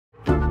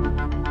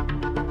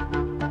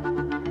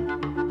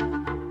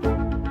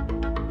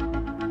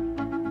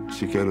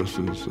Siqueiros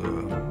was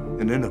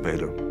an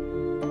innovator.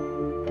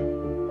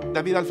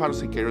 David Alfaro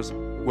Siqueiros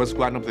was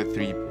one of the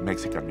three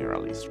Mexican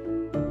muralists.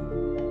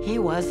 He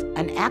was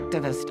an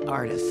activist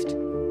artist.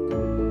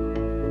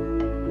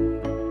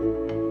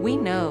 We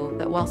know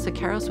that while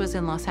Siqueiros was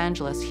in Los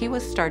Angeles, he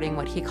was starting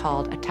what he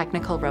called a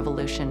technical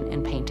revolution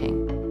in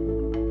painting.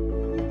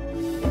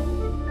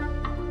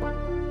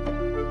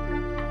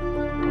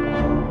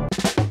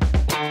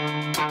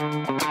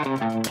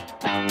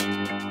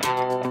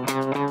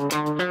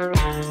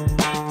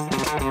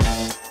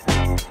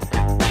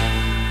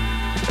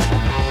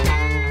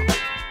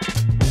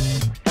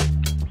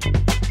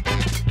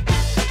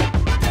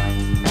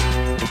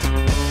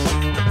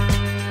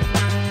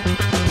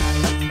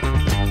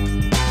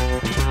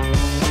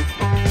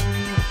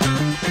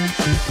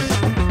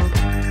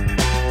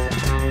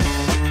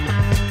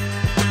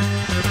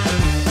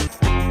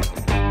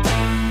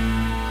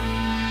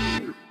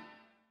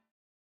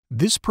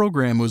 This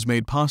program was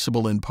made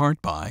possible in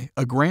part by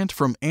a grant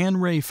from Anne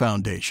Ray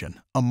Foundation,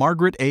 a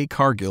Margaret A.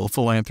 Cargill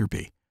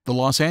philanthropy, the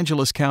Los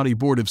Angeles County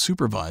Board of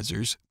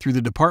Supervisors through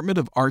the Department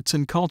of Arts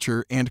and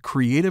Culture and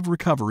Creative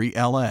Recovery,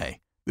 LA,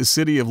 the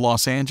City of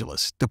Los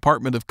Angeles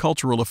Department of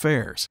Cultural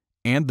Affairs,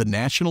 and the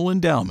National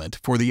Endowment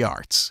for the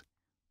Arts.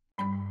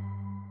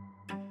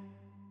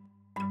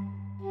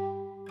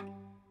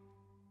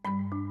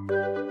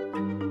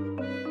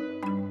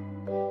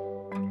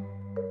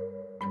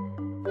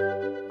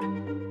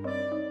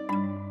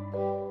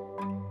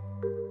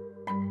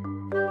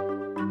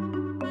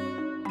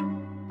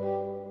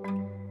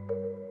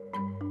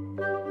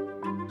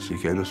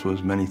 Siqueiros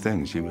was many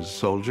things. He was a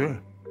soldier.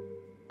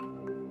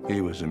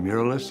 He was a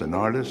muralist, an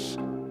artist,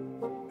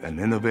 an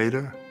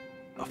innovator,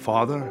 a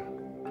father,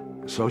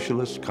 a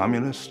socialist,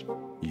 communist,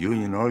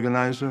 union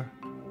organizer.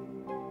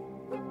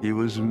 He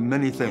was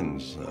many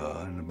things,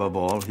 and above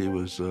all, he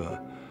was a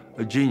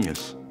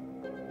genius,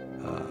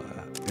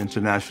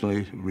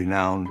 internationally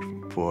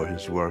renowned for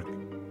his work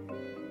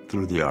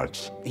through the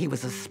arts. He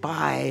was a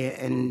spy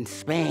in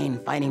Spain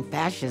fighting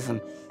fascism.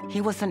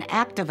 He was an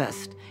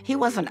activist. He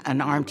wasn't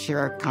an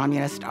armchair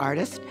communist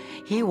artist.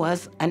 He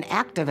was an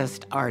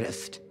activist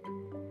artist.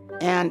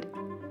 And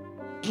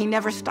he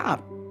never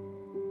stopped.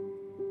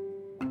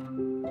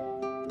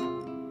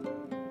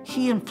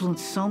 He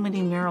influenced so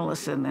many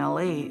muralists in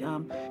LA,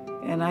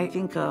 and I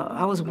think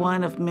I was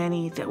one of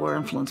many that were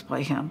influenced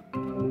by him.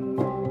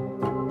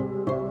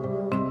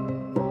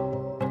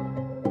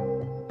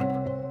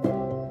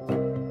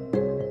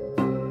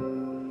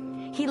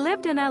 He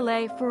lived in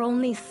LA for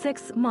only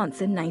 6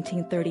 months in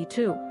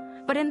 1932,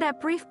 but in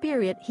that brief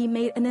period, he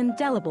made an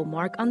indelible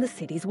mark on the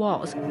city's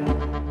walls.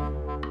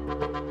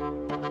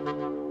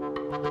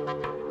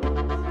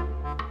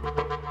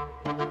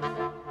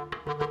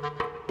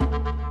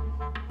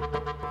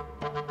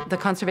 The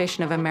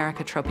conservation of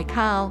América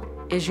Tropical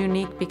is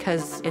unique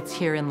because it's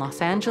here in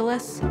Los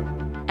Angeles,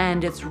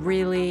 and it's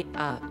really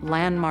a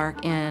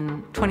landmark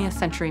in 20th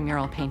century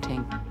mural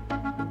painting.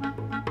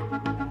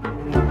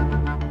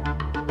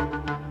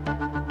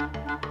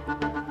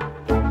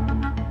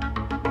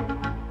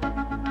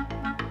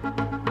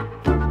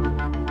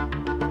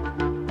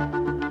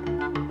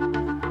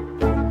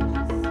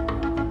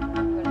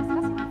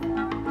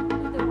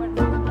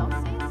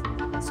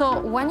 So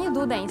when you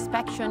do the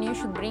inspection, you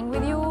should bring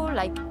with you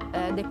like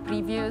the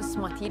previous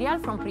material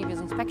from previous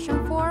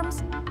inspection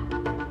forms.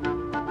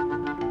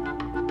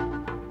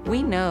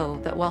 We know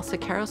that while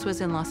Siqueiros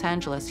was in Los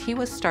Angeles, he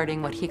was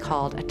starting what he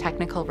called a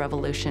technical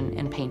revolution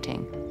in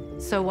painting.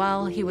 So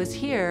while he was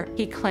here,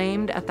 he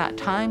claimed at that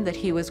time that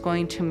he was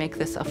going to make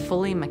this a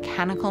fully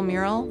mechanical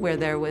mural where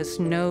there was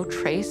no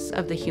trace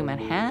of the human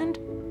hand,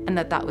 and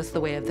that that was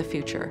the way of the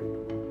future.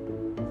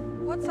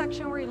 What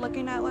section were you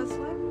looking at,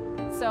 Leslie?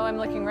 So I'm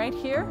looking right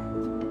here.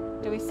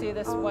 Do we see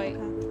this white?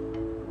 Okay.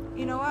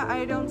 You know what?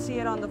 I don't see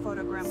it on the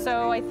photogram.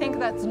 So I think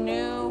that's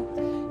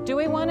new. Do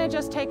we want to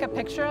just take a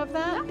picture of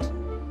that?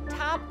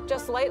 Tap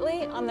just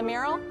lightly on the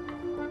mural.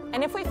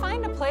 And if we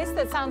find a place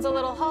that sounds a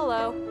little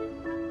hollow,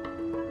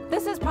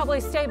 this is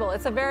probably stable.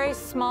 It's a very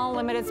small,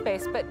 limited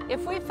space. But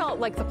if we felt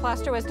like the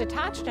plaster was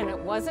detached and it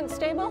wasn't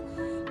stable,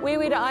 we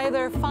would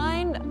either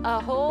find a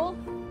hole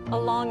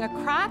along a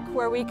crack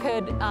where we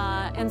could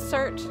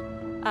insert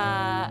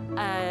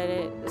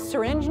a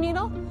syringe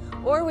needle,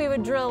 or we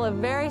would drill a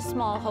very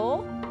small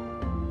hole.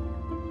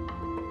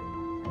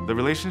 The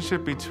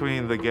relationship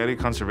between the Getty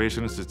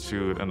Conservation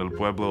Institute and El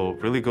Pueblo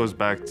really goes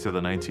back to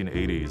the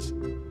 1980s.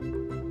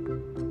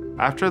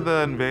 After the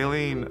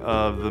unveiling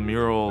of the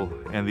mural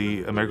and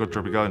the América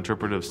Tropical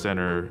Interpretive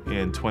Center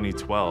in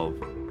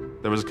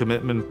 2012, there was a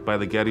commitment by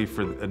the Getty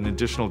for an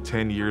additional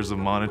 10 years of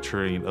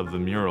monitoring of the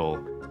mural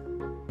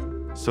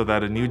so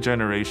that a new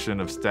generation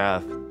of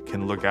staff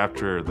can look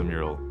after the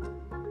mural.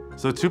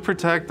 So to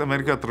protect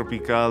América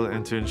Tropical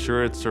and to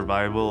ensure its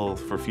survival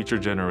for future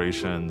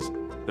generations,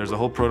 there's a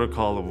whole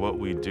protocol of what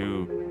we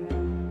do.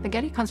 The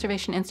Getty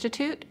Conservation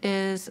Institute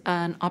is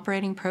an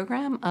operating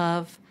program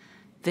of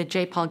the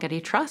J. Paul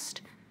Getty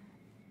Trust.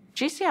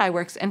 GCI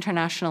works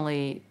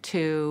internationally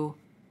to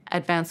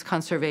advance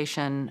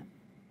conservation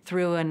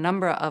through a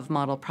number of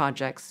model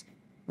projects.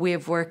 We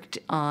have worked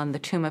on the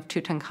Tomb of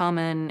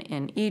Tutankhamun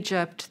in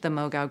Egypt, the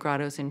Mogao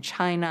Grottos in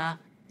China,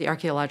 the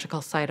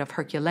archaeological site of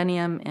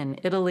Herculaneum in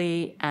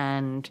Italy,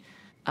 and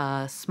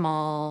a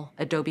small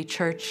adobe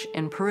church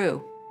in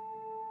Peru.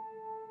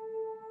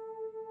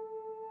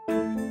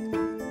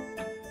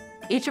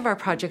 Each of our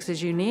projects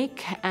is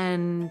unique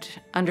and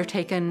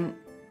undertaken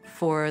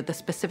for the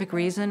specific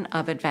reason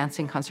of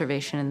advancing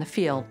conservation in the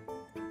field.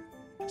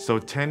 So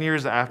 10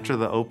 years after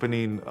the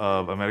opening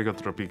of América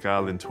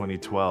Tropical in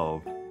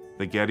 2012,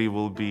 the Getty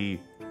will be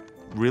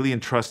really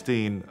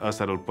entrusting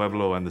us at El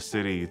Pueblo and the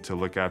city to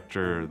look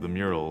after the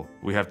mural.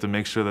 We have to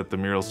make sure that the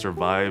mural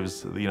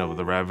survives,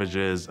 the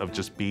ravages of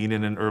just being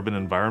in an urban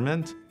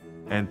environment,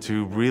 and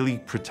to really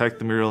protect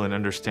the mural and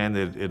understand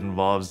that it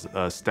involves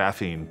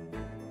staffing.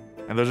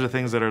 And those are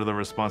things that are the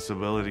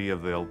responsibility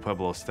of the El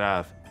Pueblo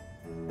staff.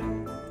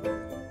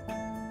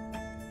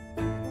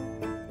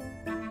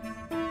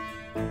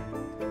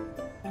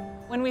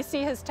 When we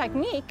see his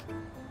technique,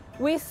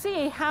 we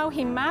see how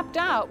he mapped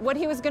out what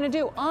he was going to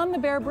do on the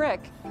bare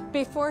brick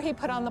before he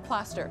put on the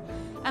plaster.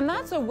 And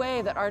that's a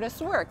way that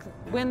artists work.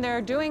 When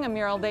they're doing a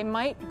mural, they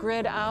might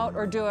grid out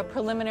or do a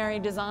preliminary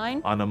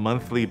design. On a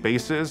monthly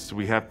basis,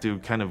 we have to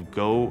kind of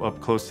go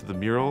up close to the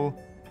mural,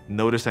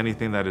 notice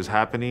anything that is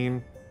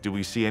happening. Do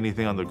we see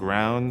anything on the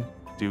ground?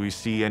 Do we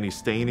see any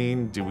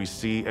staining? Do we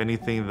see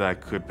anything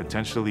that could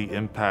potentially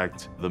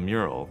impact the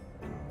mural?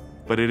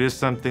 But it is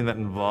something that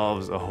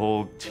involves a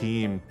whole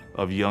team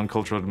of young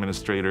cultural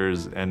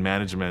administrators and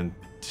management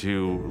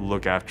to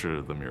look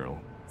after the mural.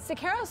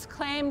 Siqueiros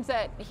claimed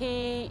that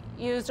he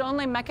used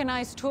only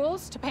mechanized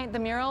tools to paint the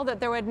mural, that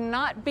there would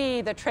not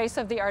be the trace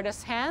of the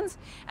artist's hands.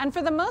 And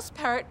for the most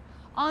part,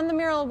 on the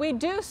mural, we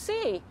do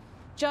see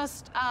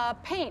just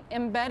paint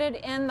embedded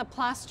in the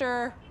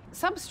plaster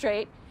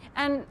substrate.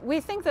 And we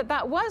think that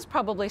that was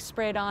probably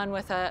sprayed on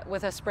with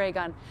a spray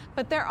gun.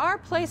 But there are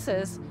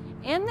places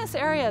in this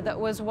area that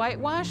was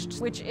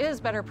whitewashed, which is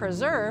better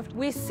preserved.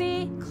 We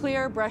see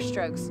clear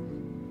brushstrokes.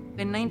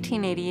 In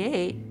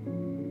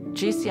 1988,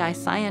 GCI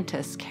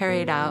scientists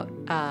carried out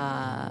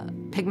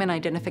pigment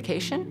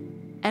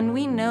identification, and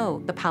we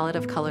know the palette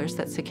of colors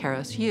that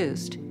Siqueiros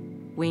used.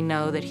 We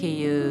know that he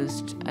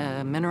used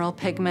mineral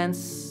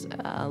pigments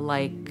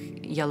like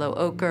yellow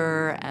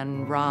ochre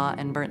and raw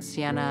and burnt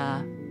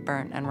sienna,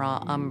 burnt and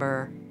raw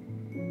umber,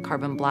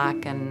 carbon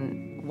black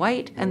and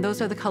white, and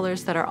those are the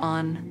colors that are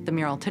on the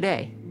mural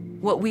today.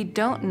 What we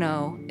don't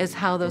know is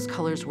how those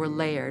colors were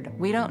layered.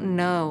 We don't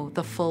know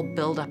the full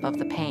buildup of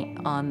the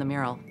paint on the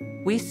mural.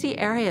 We see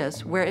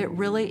areas where it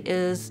really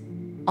is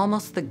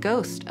almost the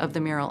ghost of the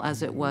mural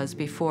as it was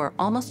before,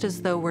 almost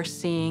as though we're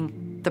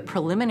seeing the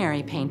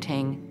preliminary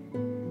painting.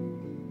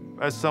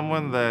 As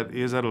someone that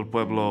is at El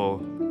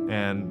Pueblo,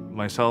 and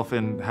myself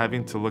in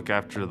having to look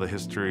after the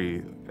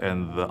history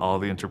and all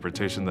the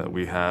interpretation that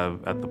we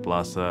have at the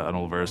plaza on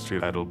Olvera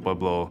Street at El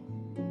Pueblo,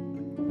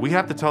 we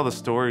have to tell the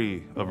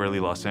story of early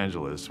Los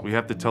Angeles. We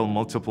have to tell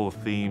multiple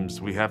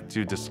themes. We have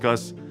to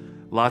discuss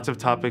lots of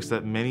topics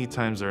that many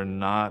times are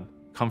not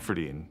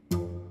comforting.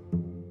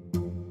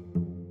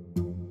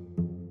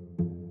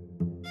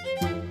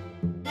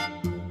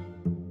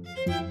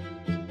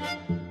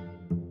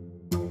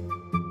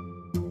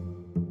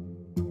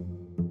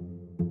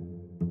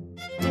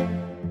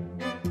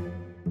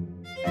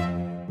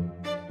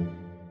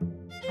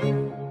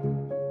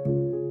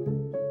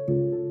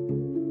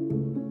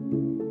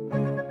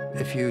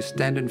 If you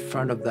stand in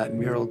front of that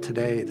mural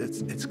today,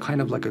 it's kind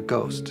of like a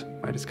ghost,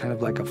 right? It's kind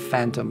of like a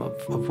phantom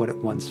of what it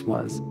once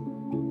was.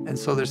 And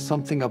so there's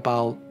something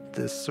about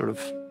this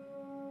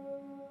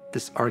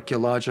this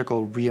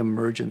archaeological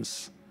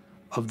reemergence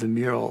of the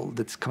mural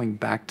that's coming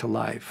back to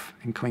life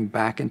and coming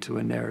back into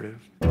a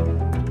narrative.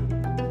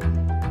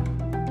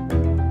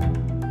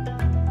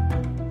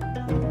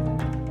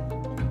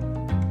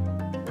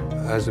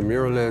 As a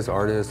muralist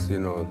artist,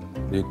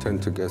 you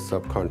tend to get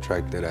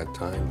subcontracted at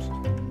times.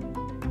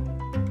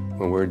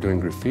 When we were doing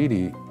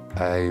graffiti,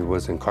 I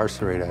was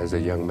incarcerated as a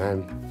young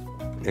man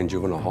in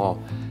juvenile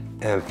hall.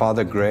 And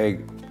Father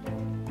Greg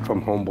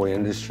from Homeboy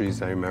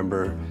Industries, I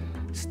remember,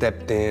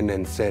 stepped in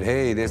and said,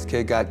 "Hey, this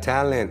kid got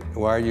talent.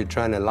 Why are you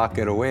trying to lock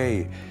it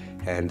away?"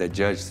 And the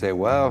judge said,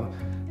 "Well,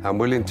 I'm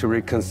willing to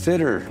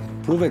reconsider.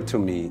 Prove it to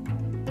me."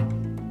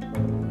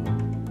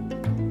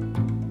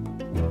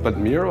 But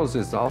murals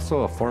is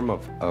also a form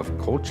of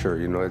culture,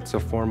 it's a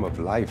form of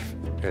life.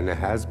 And it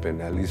has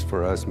been, at least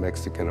for us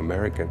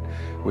Mexican-American.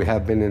 We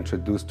have been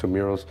introduced to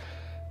murals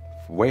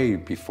way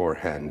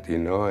beforehand,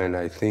 and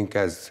I think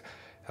as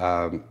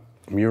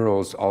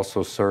murals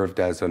also served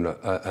as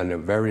a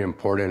very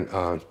important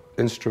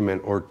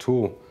instrument or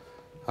tool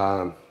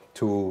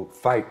to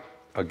fight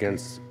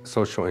against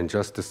social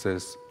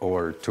injustices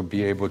or to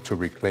be able to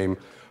reclaim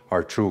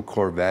our true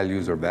core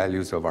values or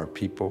values of our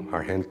people,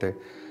 our gente.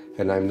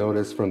 And I've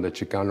noticed from the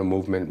Chicano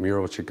movement,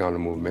 mural Chicano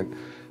movement,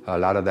 a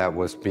lot of that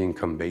was being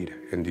conveyed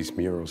in these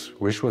murals,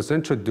 which was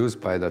introduced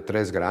by the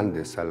Tres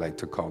Grandes, I like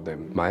to call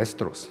them,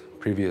 maestros,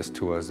 previous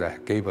to us,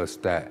 that gave us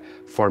that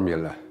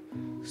formula.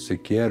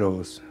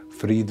 Siqueiros,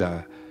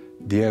 Frida,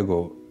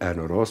 Diego and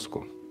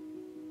Orozco.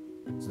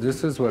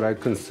 This is what I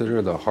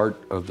consider the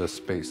heart of the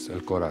space,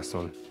 el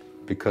corazón.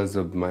 Because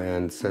of my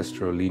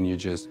ancestral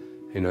lineages,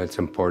 it's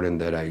important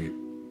that I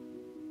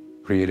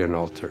create an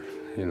altar,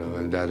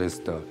 and that is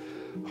the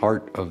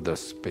heart of the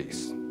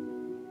space.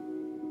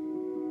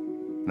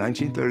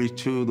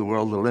 1932, the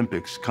World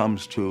Olympics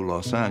comes to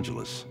Los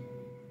Angeles.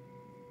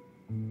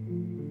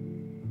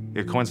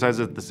 It coincides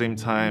at the same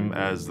time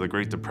as the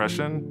Great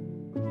Depression.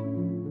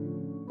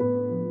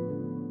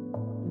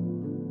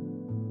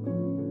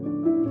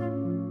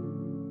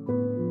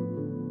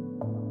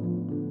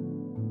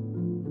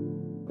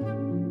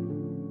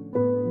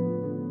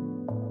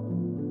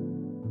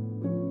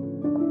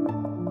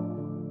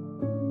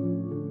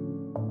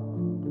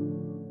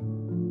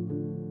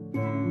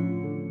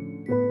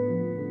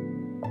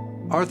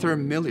 Arthur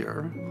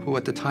Miller, who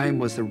at the time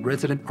was the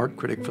resident art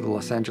critic for the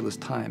Los Angeles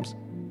Times,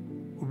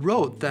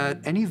 wrote that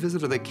any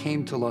visitor that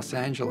came to Los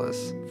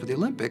Angeles for the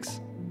Olympics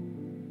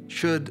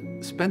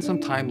should spend some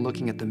time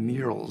looking at the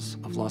murals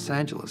of Los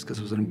Angeles because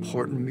it was an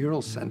important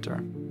mural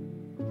center.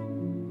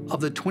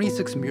 Of the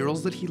 26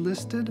 murals that he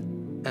listed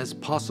as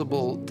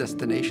possible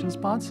destination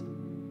spots,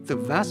 the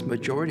vast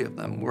majority of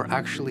them were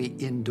actually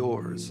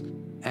indoors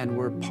and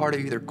were part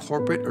of either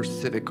corporate or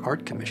civic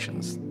art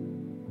commissions.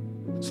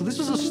 So this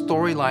was a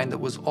storyline that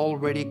was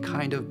already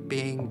kind of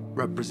being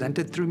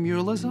represented through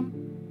muralism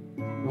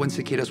when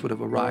Siqueiros would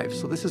have arrived.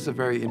 So this is a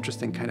very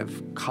interesting kind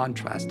of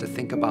contrast to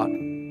think about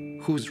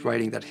who's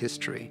writing that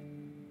history.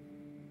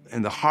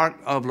 In the heart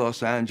of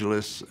Los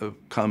Angeles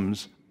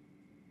comes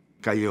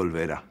Calle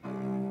Olvera.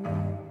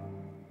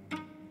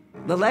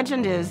 The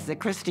legend is that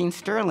Christine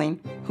Sterling,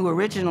 who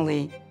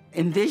originally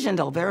envisioned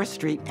Olvera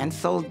Street and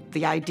sold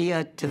the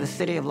idea to the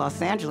city of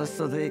Los Angeles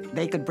so that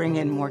they could bring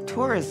in more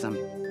tourism.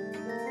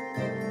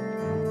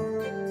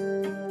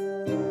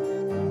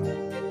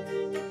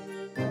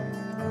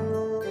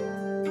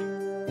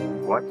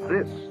 What's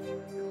this?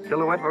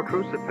 Silhouette of a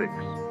crucifix.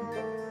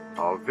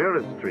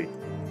 Olvera Street.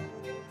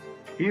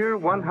 Here,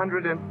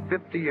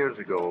 150 years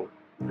ago,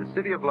 the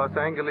city of Los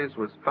Angeles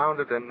was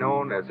founded and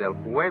known as El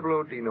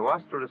Pueblo de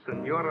Nuestra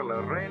Señora la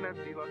Reina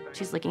de Los Angeles.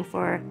 She's looking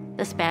for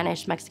the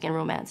Spanish-Mexican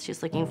romance.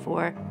 She's looking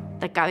for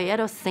the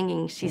caballeros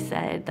singing, she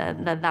said,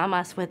 the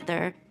damas with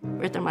their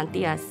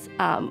mantillas.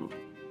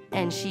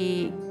 And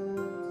she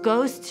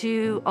goes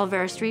to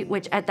Olvera Street,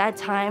 which at that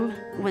time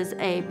was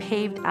a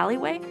paved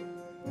alleyway.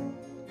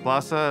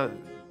 Plaza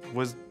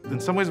was in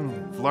some ways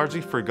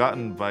largely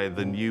forgotten by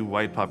the new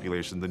white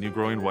population, the new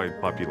growing white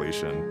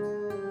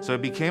population. So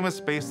it became a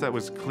space that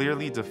was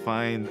clearly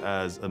defined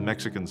as a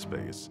Mexican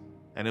space.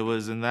 And it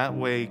was in that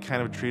way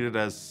kind of treated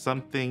as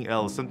something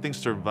else, something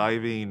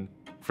surviving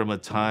from a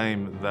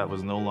time that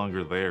was no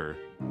longer there.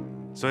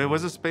 So it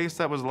was a space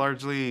that was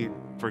largely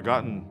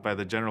forgotten by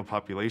the general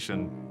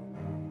population.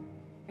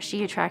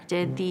 She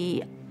attracted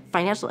the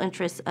financial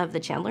interests of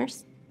the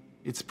Chandlers.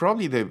 It's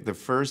probably the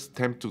first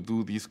attempt to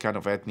do this kind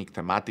of ethnic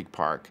thematic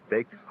park.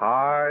 Baked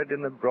hard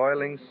in the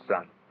broiling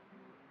sun.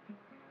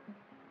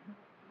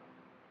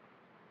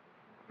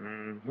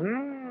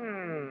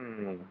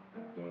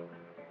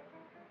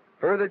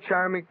 Further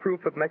charming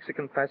proof of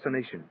Mexican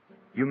fascination.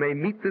 You may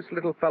meet this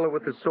little fellow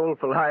with the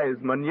soulful eyes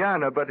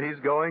mañana, but he's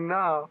going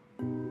now.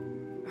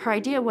 Her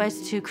idea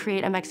was to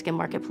create a Mexican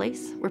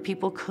marketplace where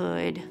people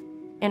could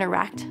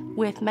interact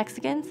with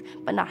Mexicans,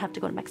 but not have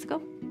to go to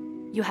Mexico.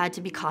 You had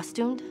to be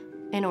costumed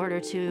in order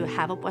to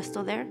have a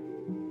puesto there.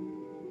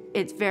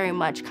 It's very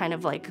much kind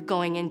of like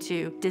going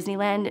into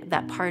Disneyland,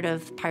 that part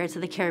of Pirates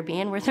of the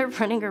Caribbean where they're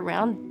running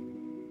around.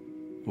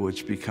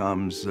 Which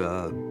becomes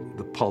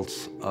the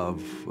pulse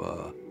of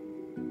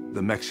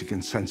the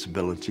Mexican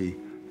sensibility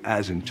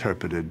as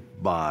interpreted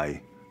by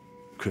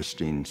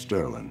Christine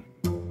Sterling.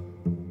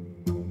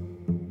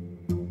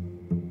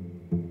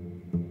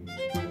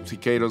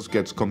 Siqueiros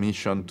gets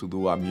commissioned to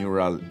do a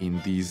mural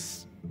in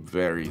this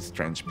very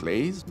strange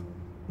place.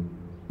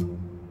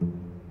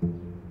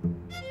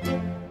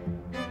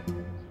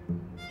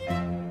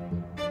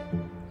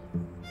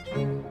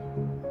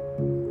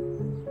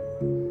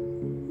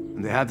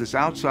 They have this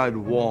outside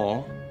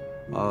wall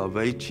of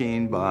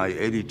 18 by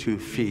 82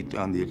 feet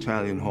on the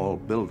Italian Hall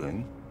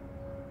building.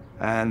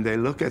 And they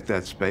look at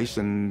that space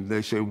and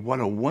they say, what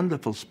a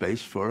wonderful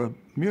space for a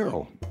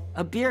mural.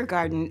 A beer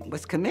garden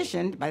was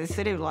commissioned by the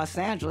city of Los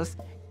Angeles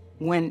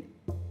when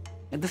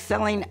the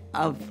selling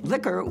of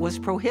liquor was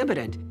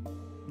prohibited.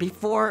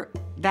 Before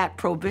that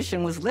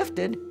prohibition was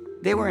lifted,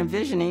 they were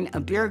envisioning a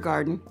beer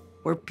garden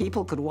where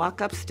people could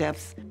walk up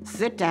steps,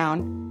 sit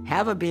down,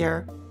 have a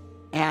beer,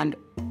 and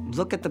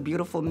look at the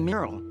beautiful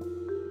mural.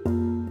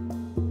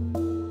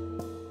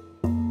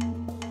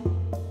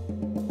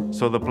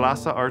 So the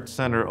Plaza Art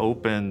Center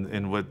opened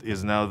in what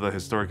is now the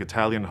historic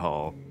Italian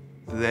Hall.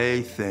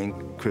 They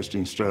think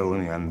Christine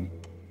Sterling and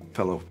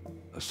fellow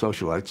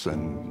socialites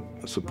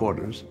and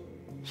supporters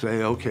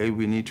say, okay,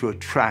 we need to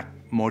attract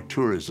more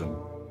tourism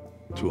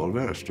to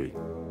Olvera Street.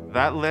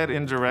 That led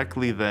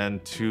indirectly then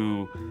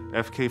to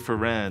F.K.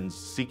 Ferenc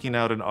seeking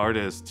out an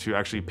artist to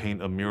actually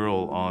paint a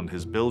mural on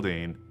his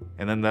building,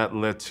 and then that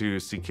led to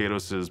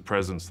Siqueiros'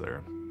 presence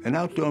there. An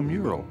outdoor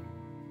mural.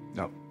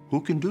 Now,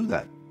 who can do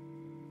that?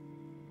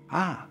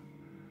 Ah,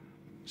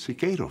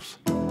 Siqueiros.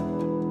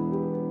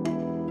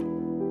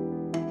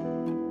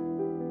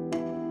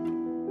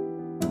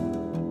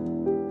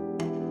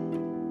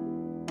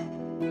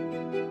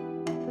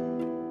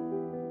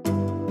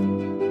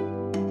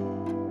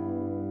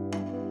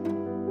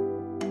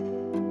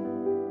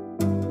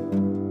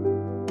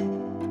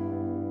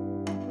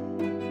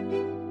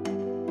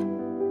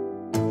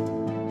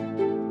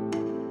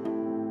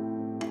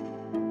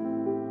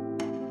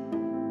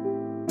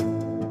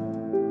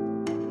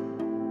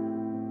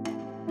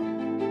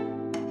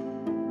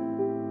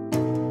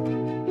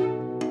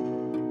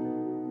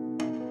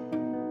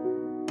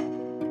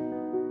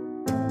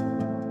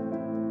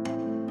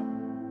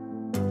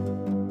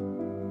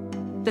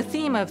 The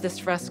theme of this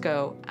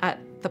fresco at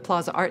the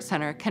Plaza Art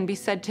Center can be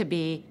said to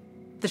be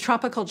the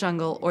tropical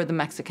jungle or the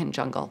Mexican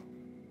jungle.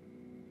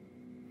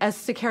 As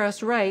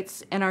Siqueiros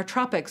writes, in our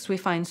tropics we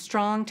find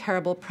strong,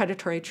 terrible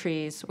predatory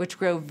trees which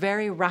grow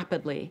very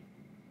rapidly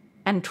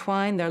and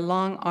twine their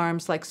long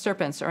arms like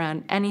serpents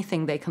around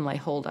anything they can lay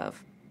hold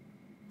of.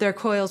 Their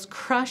coils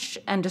crush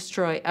and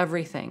destroy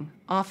everything.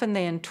 Often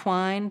they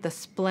entwine the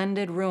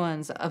splendid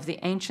ruins of the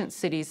ancient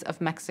cities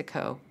of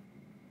Mexico.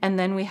 And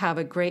then we have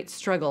a great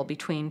struggle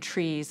between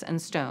trees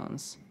and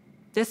stones.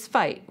 This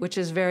fight, which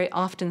is very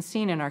often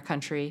seen in our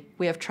country,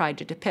 we have tried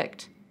to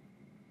depict.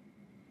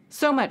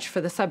 So much for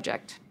the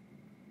subject.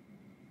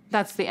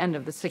 That's the end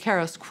of the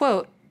Siqueiros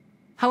quote.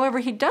 However,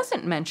 he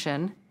doesn't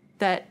mention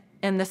that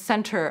in the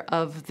center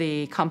of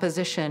the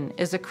composition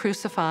is a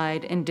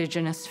crucified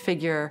indigenous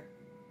figure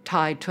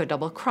tied to a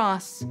double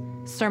cross,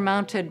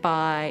 surmounted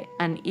by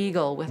an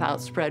eagle with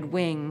outspread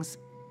wings.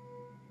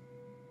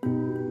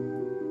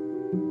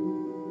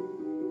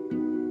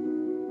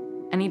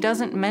 And he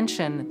doesn't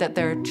mention that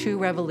there are two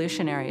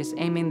revolutionaries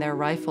aiming their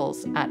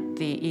rifles at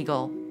the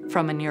eagle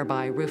from a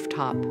nearby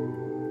rooftop.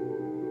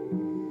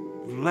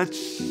 Let's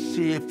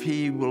see if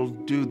he will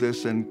do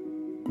this and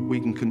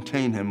we can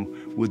contain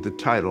him with the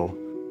title,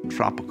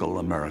 Tropical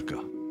America.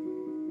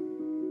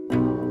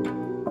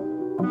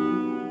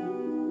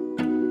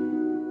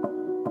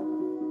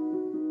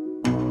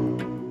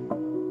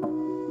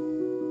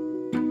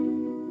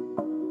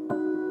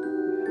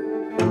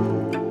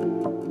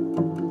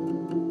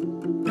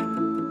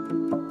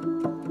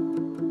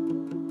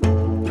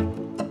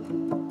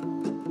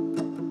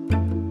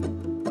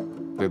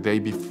 The day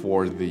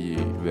before the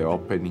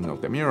opening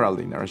of the mural,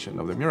 the inauguration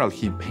of the mural,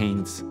 he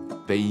paints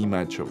the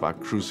image of a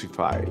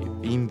crucified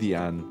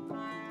Indian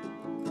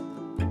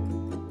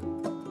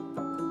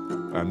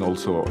and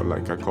also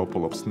like a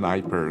couple of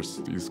snipers,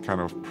 these kind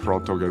of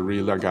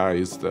proto-guerrilla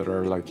guys that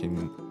are like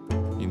in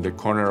the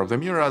corner of the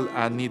mural.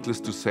 And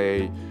needless to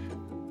say,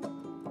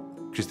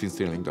 Christine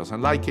Stirling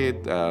doesn't like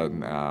it,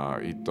 and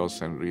it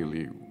doesn't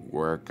really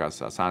work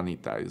as a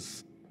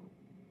sanitized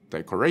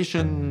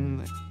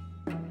decoration.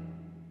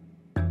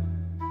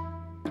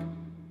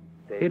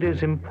 It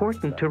is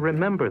important to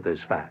remember this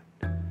fact.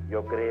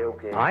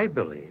 I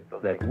believe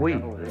that we,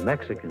 the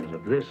Mexicans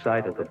of this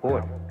side of the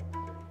border,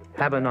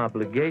 have an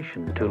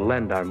obligation to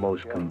lend our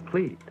most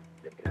complete,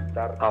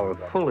 our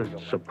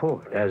fullest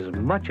support as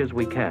much as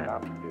we can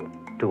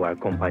to our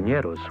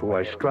compañeros who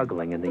are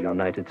struggling in the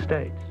United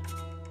States.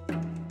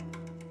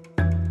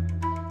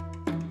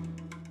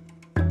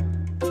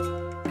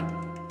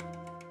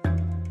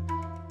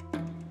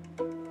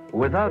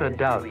 Without a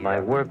doubt, my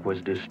work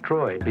was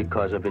destroyed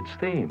because of its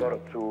theme. Por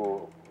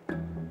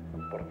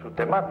su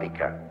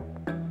temática,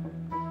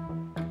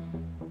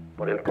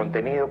 por el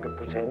contenido que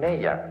puse en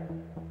ella.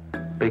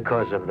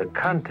 Because of the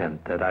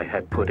content that I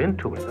had put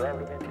into it.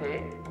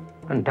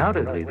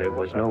 Undoubtedly, there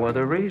was no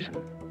other reason.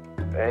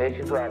 Es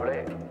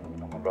situable,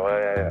 como lo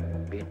he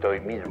visto hoy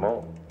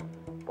mismo,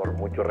 por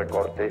muchos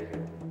recortes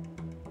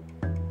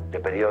de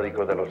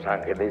periódicos de Los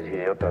Ángeles y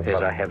de otras As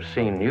partes. I have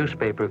seen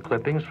newspaper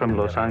clippings from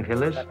Los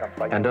Angeles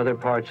and other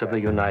parts of the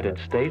United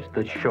States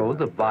that show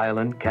the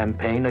violent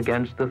campaign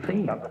against the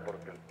theme.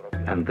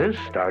 And this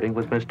starting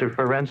with Mr.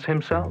 Ferenc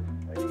himself.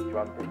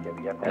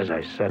 As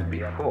I said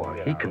before,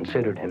 he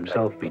considered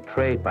himself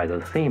betrayed by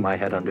the theme I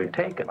had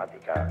undertaken.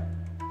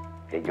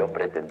 Que yo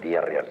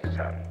pretendía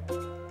realizar.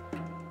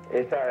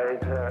 Esa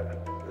es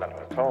la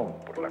razón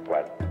por la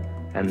cual.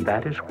 And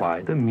that is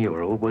why the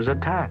mural was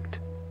attacked.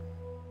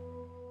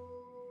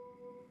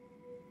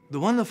 The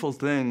wonderful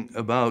thing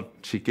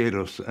about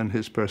Siqueiros and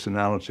his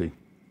personality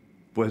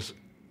was,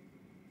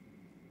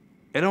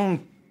 era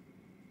un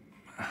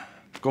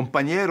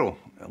compañero,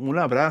 un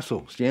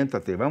abrazo,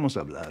 siéntate, vamos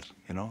a hablar,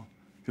 you know?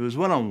 It was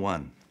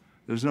one-on-one.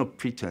 There was no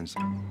pretense.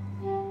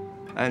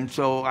 And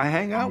so I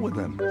hang out with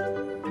him.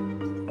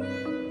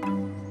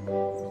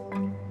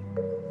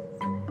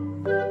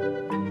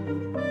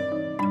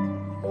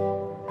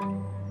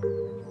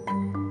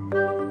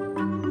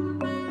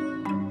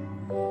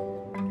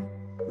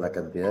 La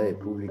cantidad de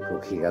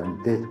público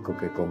gigantesco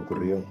que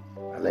concurrió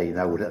a la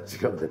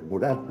inauguración del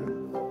mural.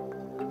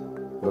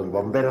 Los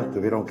bomberos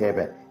tuvieron que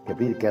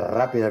pedir que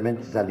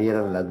rápidamente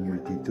salieran las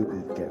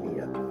multitudes que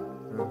había.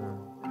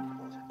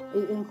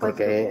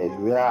 Porque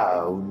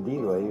hubiera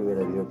hundido ahí,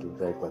 hubiera habido quién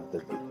sabe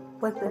cuántos días.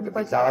 Porque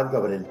pisaban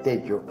sobre el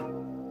techo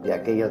de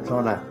aquella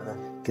zona,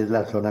 que es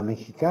la zona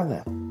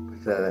mexicana.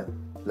 O sea,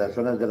 las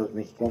zonas de los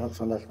mexicanos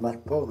son las más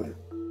pobres.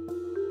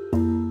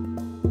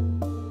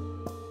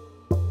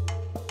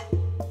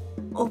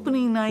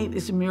 Opening night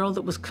is a mural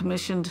that was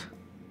commissioned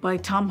by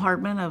Tom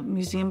Hartman, a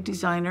museum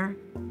designer,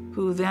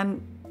 who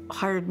then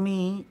hired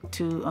me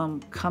to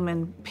come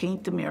and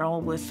paint the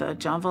mural with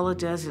John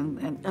Valadez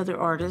and other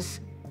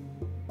artists.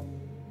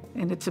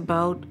 And it's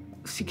about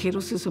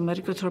Siqueiros'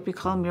 América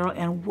Tropical mural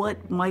and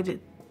what might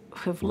it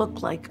have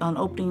looked like on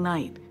opening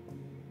night.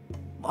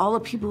 All the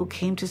people who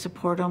came to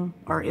support him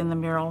are in the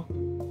mural.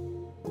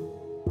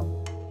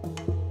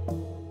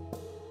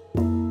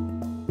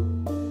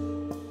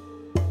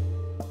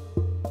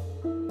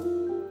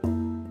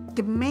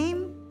 The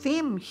main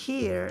theme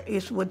here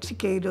is what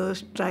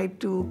Siqueiros tried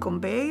to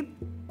convey.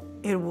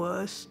 It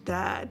was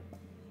that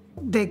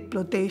the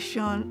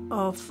exploitation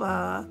of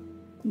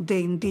the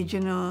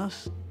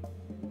indigenous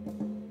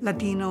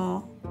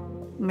Latino,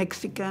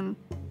 Mexican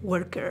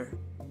worker.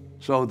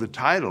 So the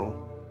title,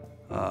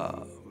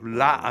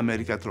 La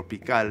América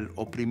Tropical,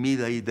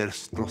 oprimida y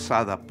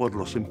destrozada por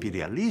los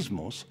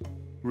imperialismos,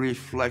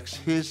 reflects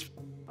his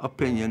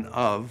opinion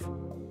of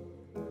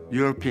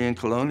European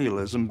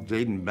colonialism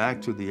dating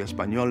back to the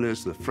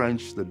Españoles, the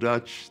French, the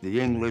Dutch, the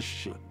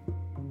English,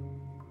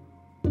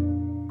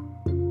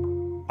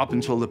 up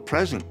until the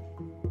present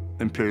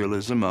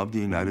imperialism of the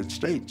United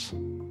States,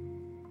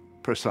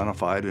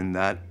 personified in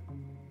that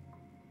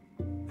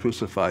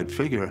crucified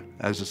figure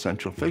as a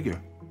central figure.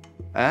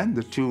 And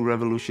the two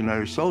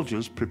revolutionary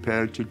soldiers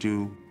prepared to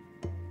do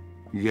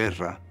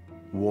guerra,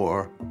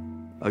 war,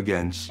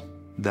 against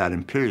that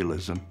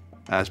imperialism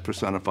as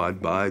personified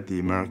by the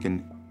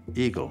American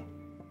eagle,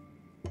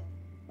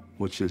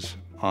 which is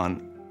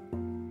on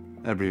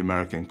every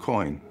American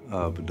coin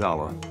of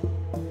 $1.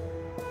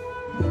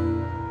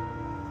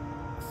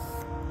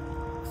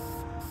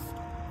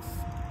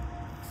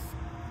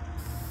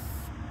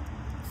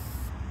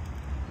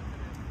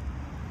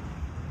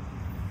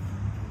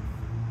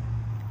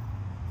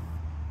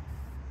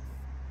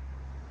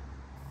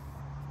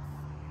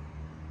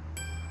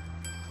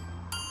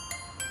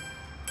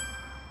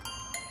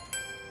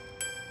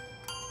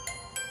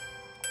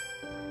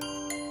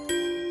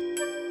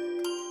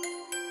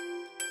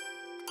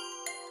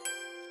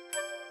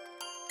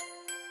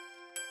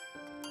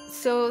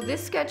 So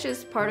this sketch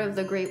is part of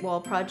the Great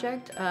Wall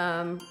Project,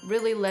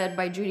 really led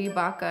by Judy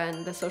Baca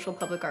and the Social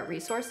Public Art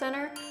Resource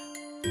Center.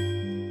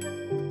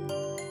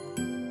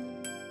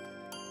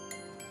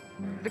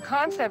 The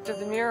concept of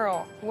the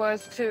mural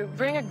was to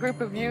bring a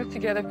group of youth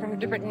together from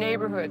different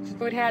neighborhoods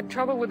who had had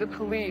trouble with the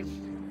police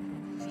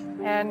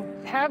and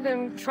have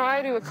them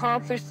try to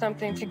accomplish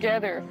something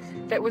together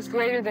that was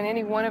greater than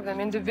any one of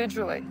them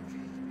individually.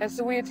 And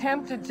so we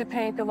attempted to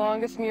paint the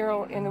longest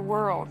mural in the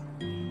world.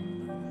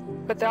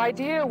 But the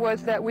idea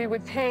was that we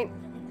would paint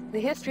the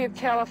history of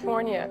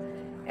California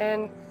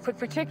and put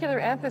particular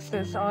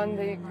emphasis on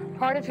the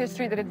part of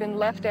history that had been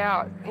left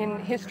out in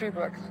history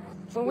books.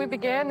 When we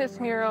began this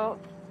mural,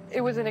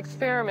 it was an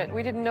experiment.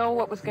 We didn't know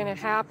what was going to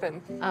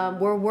happen.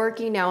 We're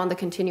working now on the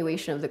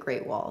continuation of the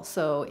Great Wall.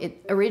 So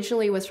it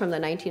originally was from the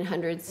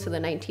 1900s to the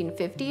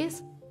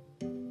 1950s.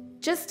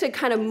 Just to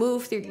kind of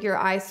move your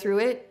eye through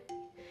it,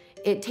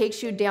 it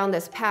takes you down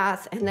this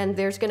path, and then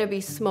there's gonna be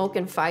smoke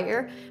and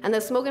fire, and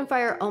the smoke and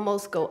fire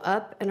almost go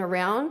up and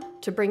around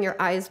to bring your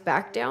eyes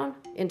back down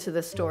into the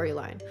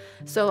storyline.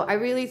 So I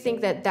really think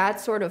that that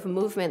sort of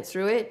movement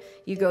through it,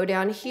 you go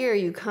down here,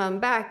 you come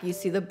back, you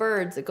see the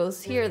birds, it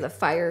goes here, the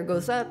fire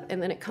goes up, and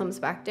then it comes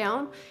back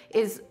down,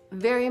 is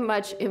very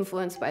much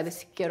influenced by the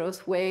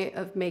Siqueiros way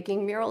of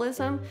making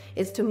muralism,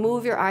 is to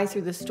move your eye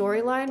through the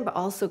storyline, but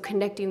also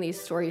connecting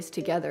these stories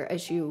together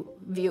as you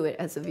view it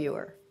as a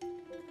viewer.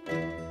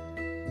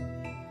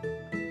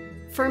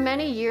 For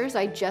many years,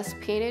 I just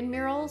painted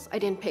murals. I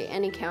didn't paint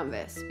any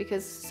canvas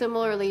because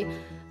similarly,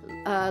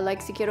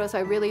 like Siqueiros, I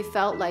really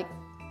felt like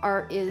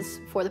art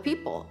is for the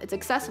people. It's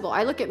accessible.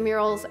 I look at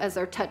murals as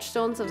our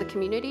touchstones of the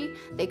community.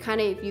 They kind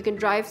of, you can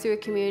drive through a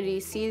community,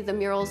 see the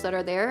murals that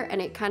are there,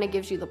 and it kind of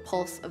gives you the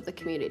pulse of the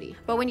community.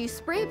 But when you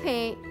spray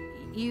paint,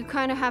 you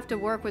kind of have to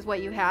work with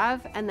what you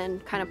have and then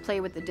kind of play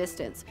with the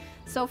distance.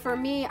 So for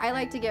me, I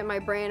like to get my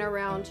brain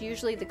around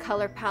usually the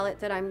color palette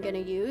that I'm gonna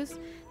use.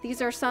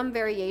 These are some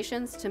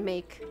variations to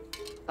make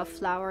a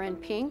flower in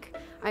pink.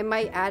 I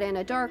might add in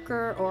a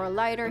darker or a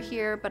lighter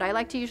here, but I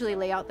like to usually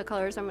lay out the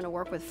colors I'm gonna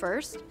work with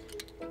first.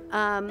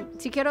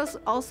 Siqueiros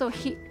also,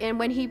 and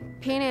when he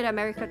painted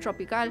América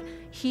Tropical,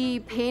 he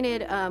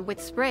painted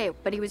with spray,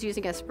 but he was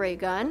using a spray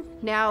gun.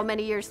 Now,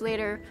 many years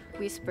later,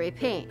 we spray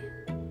paint.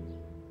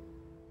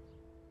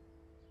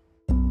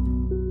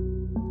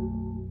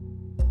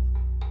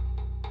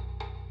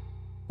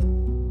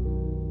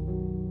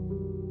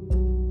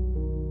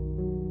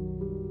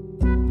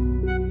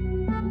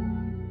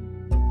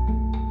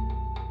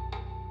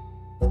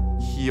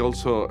 he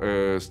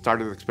also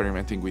started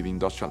experimenting with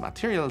industrial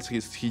materials.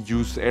 He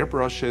used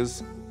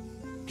airbrushes.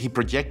 He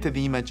projected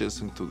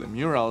images into the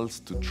murals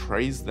to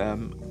trace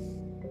them.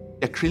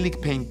 Acrylic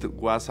paint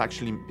was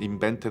actually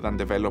invented and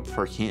developed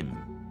for him.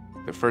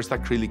 The first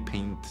acrylic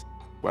paint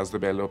was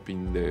developed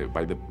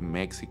by the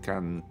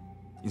Mexican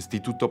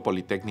Instituto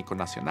Politécnico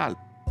Nacional.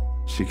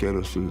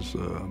 Siqueiros is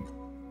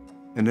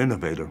an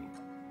innovator.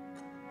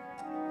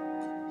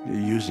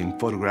 Using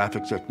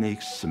photographic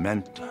techniques,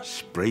 cement,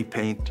 spray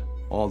paint.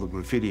 All the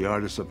graffiti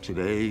artists of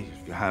today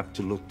have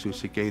to look to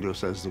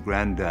Siqueiros as the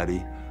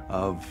granddaddy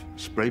of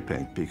spray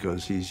paint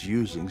because he's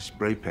using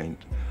spray paint,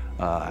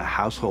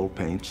 household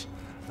paints,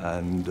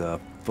 and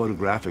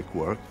photographic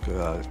work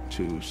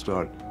to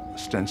start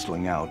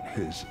stenciling out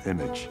his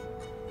image.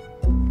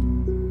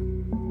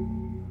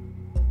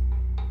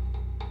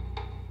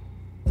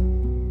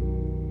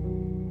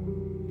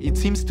 It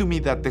seems to me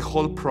that the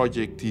whole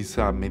project is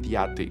a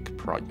mediatic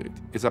project.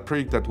 It's a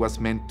project that was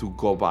meant to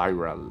go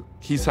viral.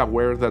 He's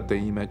aware that the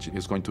image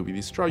is going to be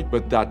destroyed,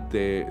 but that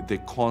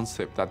the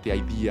concept, that the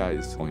idea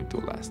is going to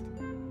last.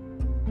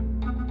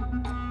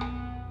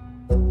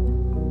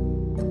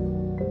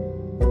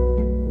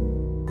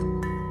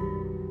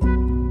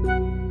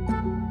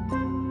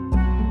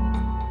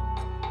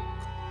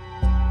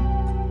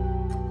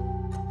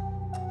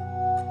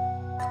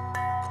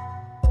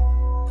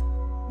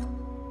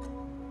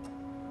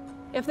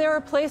 If there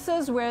were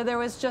places where there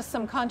was just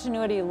some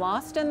continuity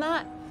lost in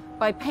that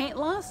by paint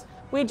loss,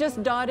 we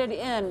just dotted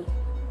in.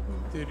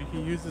 Did he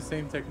use the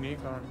same technique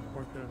on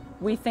portrait?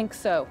 We think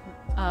so.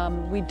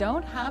 We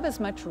don't have as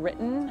much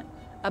written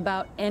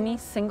about any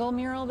single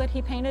mural that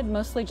he painted,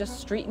 mostly just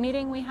street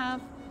meeting we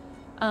have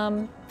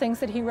things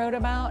that he wrote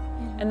about.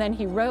 And then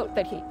he wrote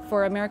that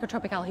for América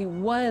Tropical, he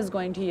was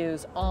going to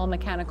use all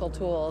mechanical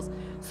tools.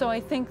 So I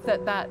think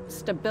that that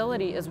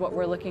stability is what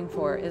we're looking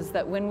for, is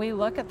that when we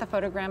look at the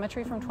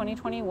photogrammetry from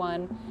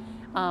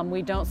 2021,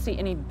 we don't see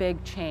any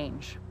big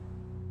change.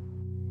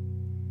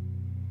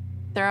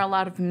 There are a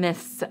lot of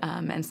myths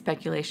and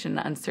speculation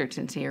and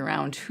uncertainty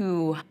around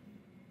who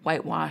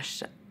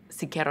whitewashed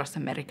Siqueiros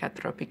América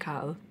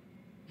Tropical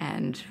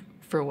and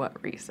for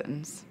what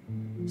reasons.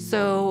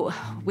 So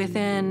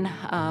within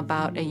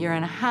about a year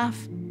and a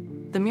half,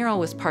 the mural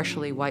was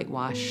partially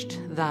whitewashed.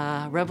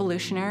 The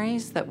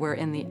revolutionaries that were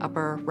in the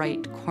upper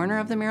right corner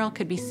of the mural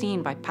could be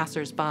seen by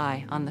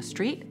passers-by on the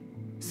street.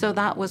 So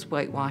that was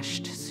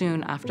whitewashed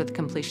soon after the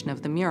completion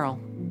of the mural.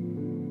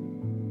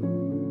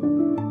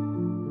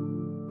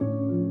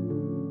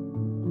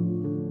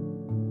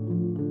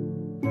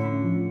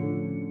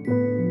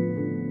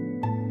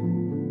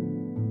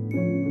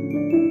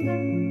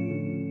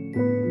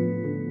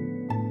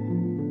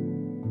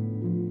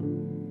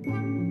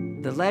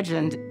 The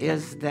legend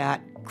is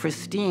that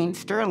Christine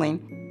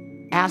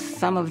Sterling asked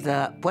some of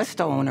the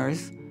puesto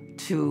owners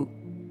to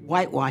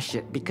whitewash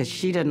it because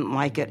she didn't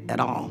like it at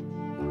all.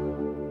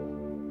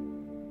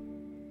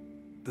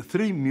 The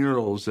three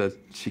murals that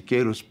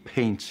Siqueiros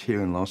paints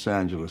here in Los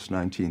Angeles,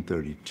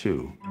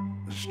 1932,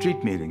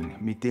 Street Meeting,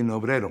 Mitin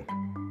Obrero,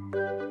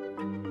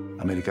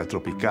 América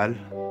Tropical,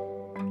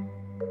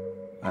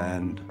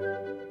 and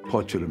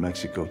Portrait of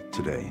Mexico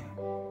Today,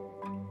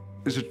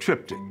 is a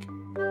triptych.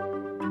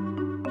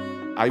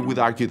 I would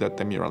argue that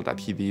the mural that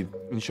he did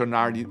in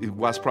Chouinard, it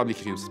was probably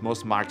his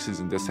most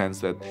Marxist in the sense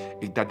that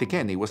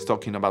again, he was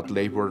talking about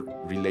labor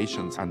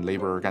relations and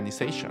labor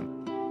organization.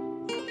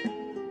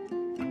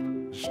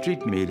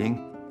 Street Meeting,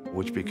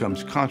 which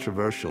becomes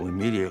controversial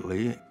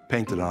immediately,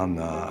 painted on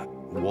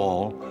the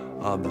wall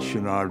of the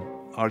Chouinard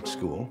Art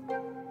School,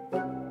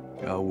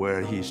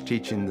 where he's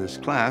teaching this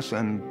class,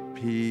 and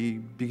he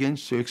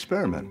begins to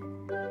experiment.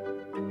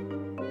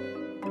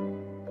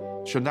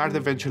 Chouinard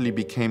eventually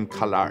became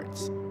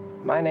CalArts.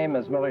 My name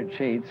is Millard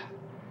Sheets,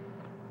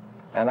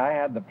 and I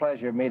had the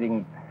pleasure of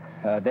meeting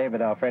David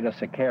Alfaro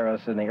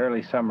Siqueiros in the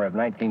early summer of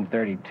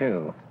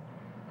 1932.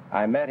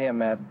 I met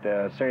him at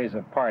a series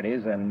of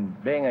parties,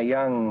 and being a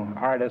young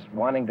artist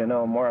wanting to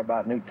know more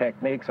about new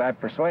techniques, I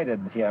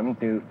persuaded him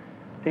to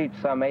teach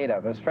some 8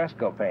 of us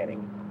fresco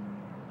painting.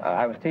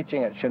 I was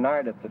teaching at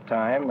Chouinard at the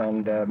time,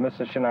 and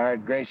Mrs.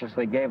 Chouinard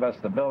graciously gave us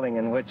the building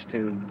in which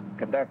to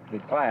conduct the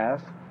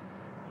class.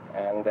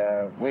 And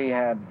we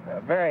had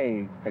a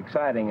very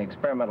exciting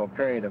experimental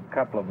period of a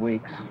couple of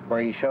weeks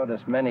where he showed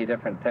us many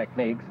different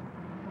techniques.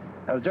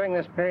 It was during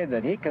this period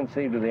that he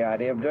conceived of the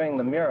idea of doing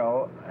the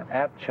mural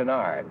at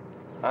Chouinard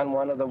on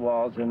one of the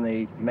walls in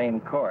the main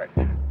court.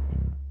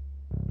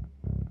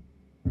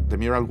 The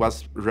mural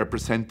was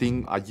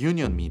representing a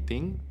union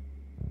meeting.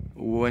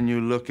 When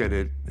you look at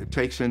it, it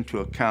takes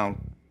into account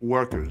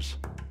workers,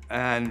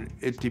 and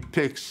it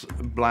depicts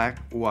black,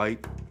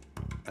 white,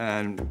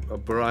 and a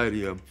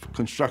variety of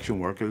construction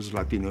workers,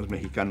 Latinos,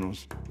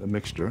 Mexicanos, a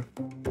mixture,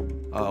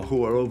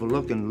 who are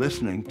overlooked and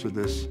listening to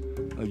this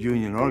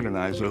union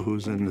organizer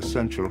who's in the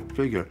central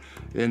figure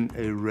in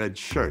a red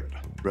shirt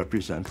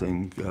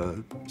representing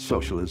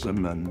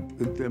socialism and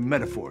the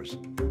metaphors.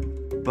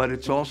 But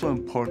it's also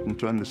important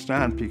to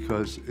understand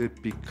because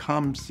it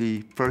becomes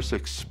the first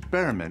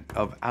experiment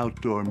of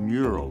outdoor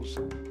murals,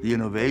 the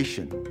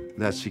innovation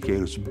that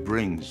Siqueiros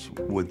brings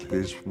with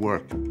his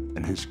work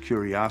and his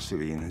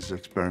curiosity and his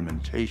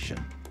experimentation.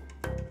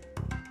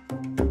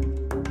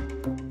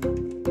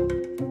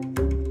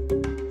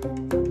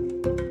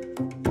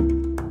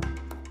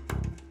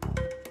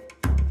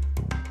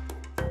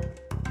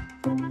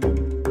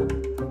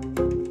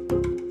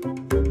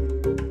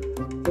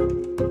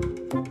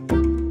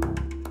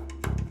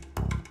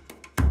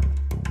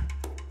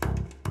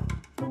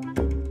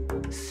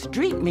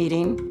 Street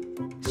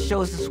meeting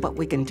shows us what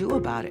we can do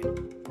about it.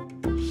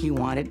 He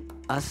wanted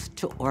us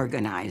to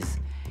organize.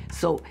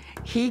 So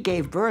he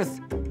gave birth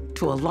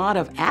to a lot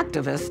of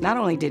activists. Not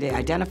only did he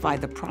identify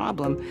the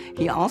problem,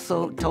 he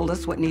also told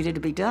us what needed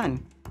to be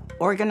done.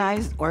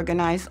 Organize,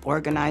 organize,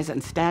 organize,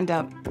 and stand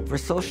up for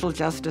social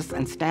justice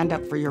and stand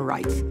up for your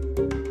rights.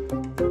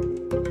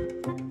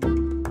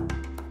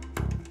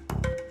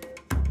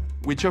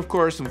 Which, of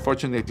course,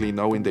 unfortunately,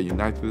 in the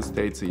United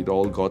States, it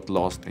all got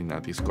lost in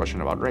a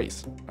discussion about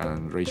race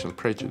and racial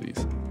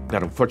prejudice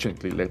that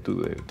unfortunately led to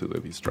the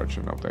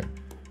destruction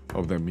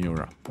of the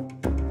mural.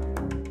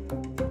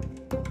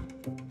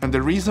 And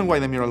the reason why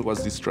the mural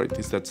was destroyed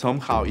is that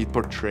somehow it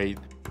portrayed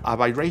a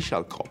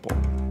biracial couple.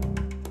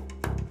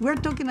 We're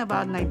talking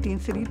about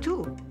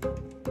 1932,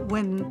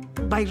 when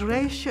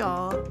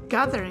biracial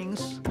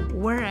gatherings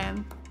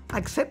weren't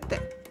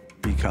accepted.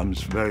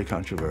 Becomes very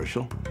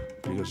controversial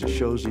because it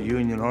shows a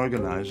union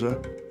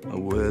organizer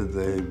with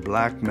a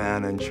black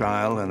man and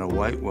child and a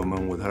white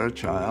woman with her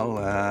child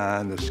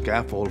and a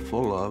scaffold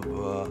full of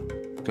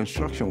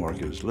construction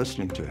workers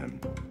listening to him.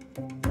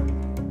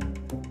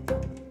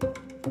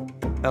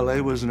 LA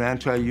was an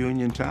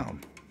anti-union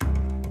town,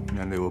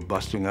 and they were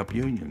busting up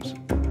unions.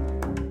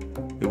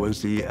 It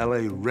was the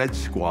LA Red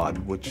Squad,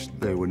 which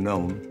they were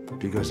known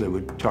because they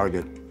would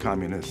target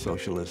communists,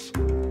 socialists,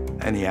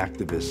 any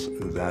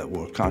activists that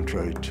were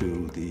contrary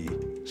to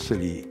the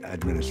city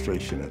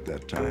administration at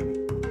that time.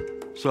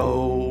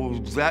 So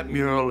that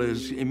mural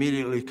is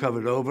immediately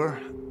covered over.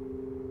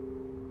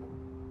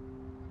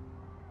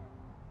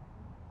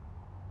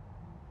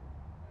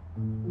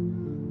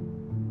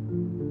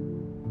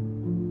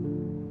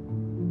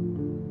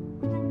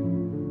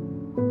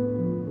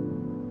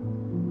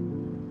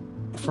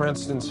 For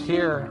instance,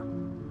 here,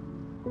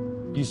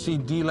 you see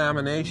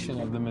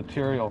delamination of the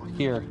material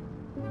here.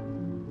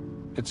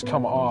 It's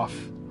come off.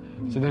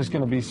 So there's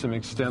going to be some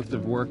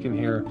extensive work in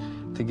here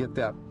to get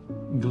that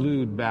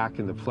glued back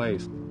into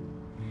place.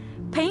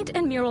 Paint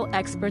and mural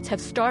experts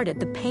have started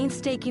the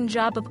painstaking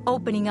job of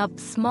opening up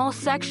small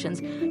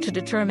sections to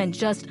determine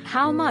just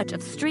how much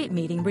of street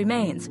meeting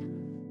remains.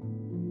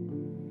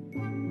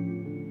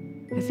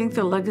 I think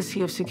the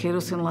legacy of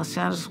Siqueiros in Los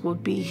Angeles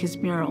would be his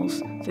murals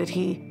that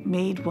he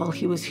made while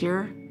he was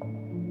here.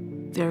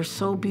 They're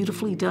so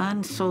beautifully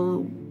done,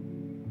 so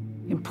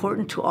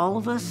important to all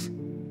of us.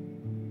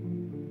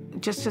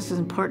 Just as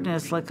important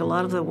as like a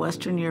lot of the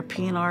Western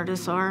European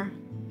artists are,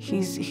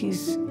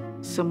 he's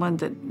someone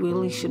that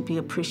really should be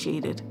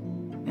appreciated.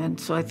 And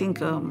so I think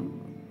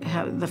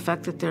the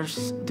fact that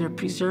they're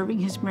preserving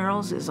his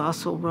murals is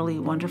also really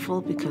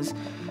wonderful because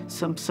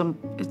some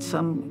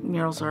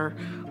murals are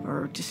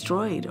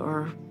destroyed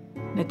or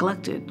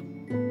neglected.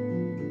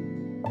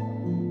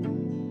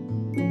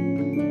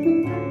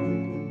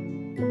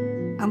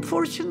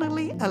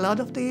 Unfortunately, a lot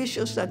of the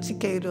issues that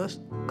Siqueiros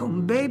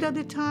conveyed at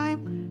the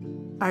time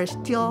are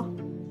still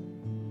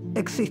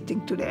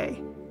existing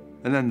today.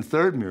 And then the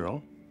third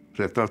mural,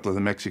 Retrato de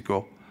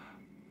Mexico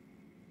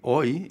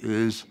Hoy,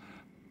 is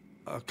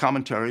a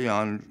commentary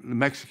on the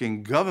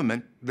Mexican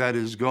government that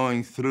is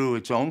going through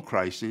its own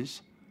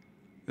crises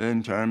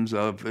in terms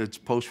of its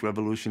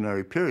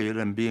post-revolutionary period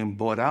and being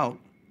bought out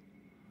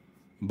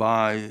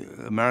by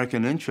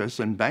American interests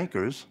and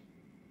bankers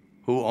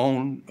who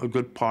own a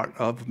good part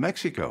of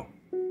Mexico.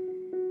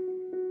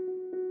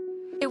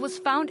 It was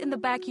found in the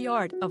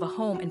backyard of a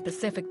home in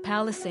Pacific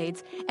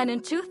Palisades, and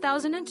in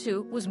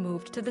 2002 was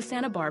moved to the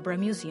Santa Barbara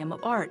Museum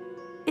of Art.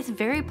 It's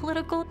very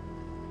political.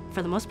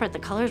 For the most part, the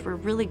colors were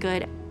really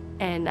good,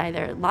 and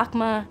either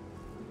LACMA,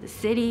 the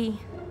city,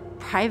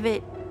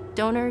 private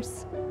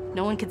donors,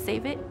 no one could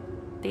save it.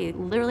 They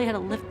literally had to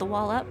lift the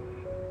wall up,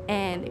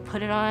 and they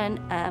put it on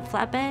a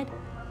flatbed,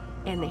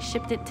 and they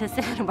shipped it to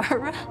Santa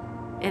Barbara.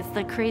 It's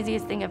the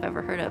craziest thing I've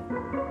ever heard of.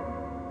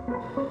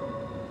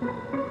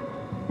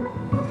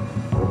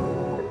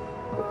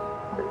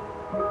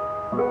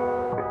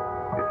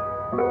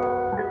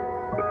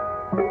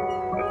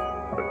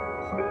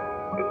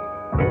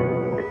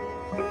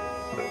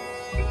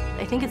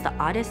 I think it's the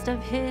oddest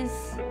of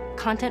his,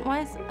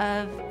 content-wise,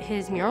 of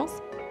his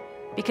murals,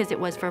 because it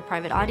was for a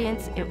private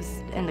audience. It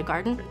was in the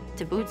garden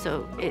to boot,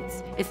 so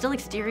it's still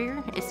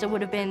exterior. It still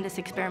would have been this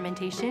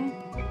experimentation.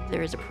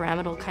 There is a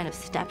pyramidal kind of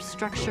step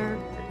structure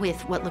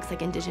with what looks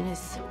like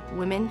indigenous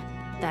women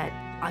that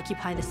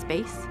occupy the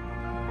space.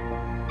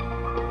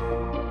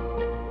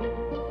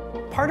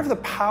 Part of the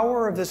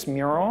power of this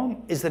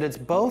mural is that it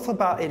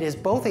is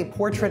both a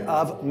portrait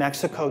of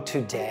Mexico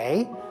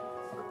today,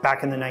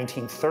 back in the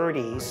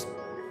 1930s,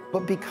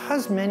 but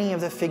because many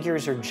of the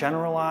figures are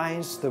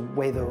generalized, the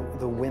way the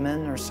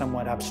women are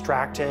somewhat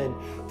abstracted,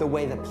 the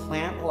way the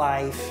plant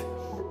life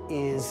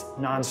is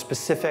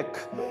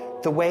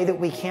nonspecific, the way that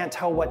we can't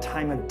tell what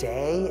time of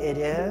day it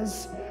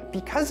is,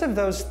 because of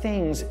those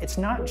things, it's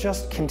not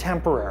just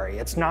contemporary,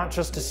 it's not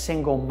just a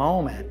single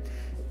moment.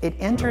 It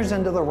enters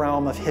into the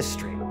realm of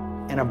history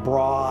in a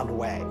broad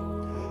way.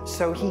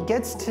 So he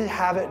gets to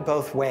have it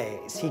both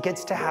ways. He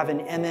gets to have an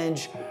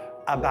image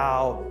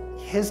about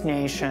his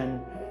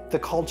nation, the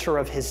culture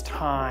of his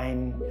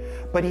time,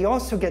 but he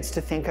also gets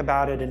to think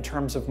about it in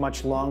terms of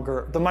much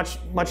longer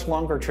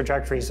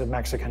trajectories of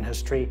Mexican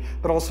history,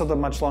 but also the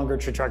much longer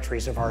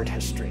trajectories of art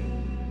history.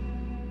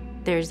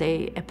 There's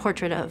a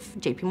portrait of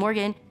J.P.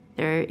 Morgan.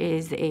 There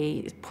is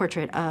a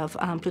portrait of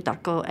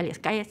Plutarco Elias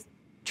Calles.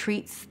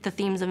 Treats the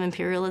themes of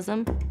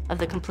imperialism, of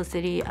the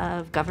complicity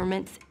of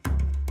governments.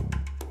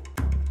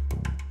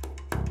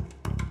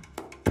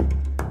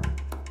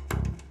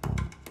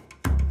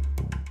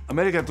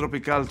 América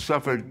Tropical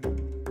suffered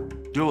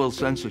dual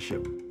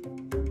censorship.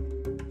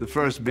 The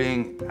first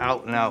being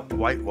out-and-out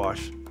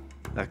whitewash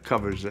that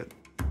covers it.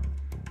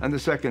 And the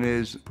second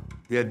is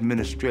the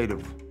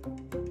administrative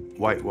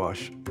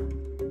whitewash,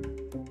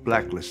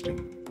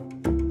 blacklisting.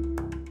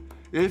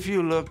 If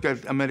you look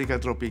at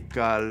América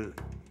Tropical,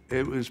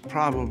 it was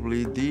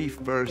probably the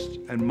first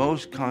and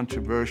most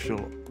controversial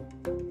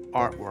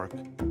artwork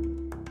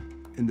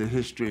in the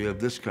history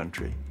of this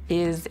country.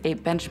 Is a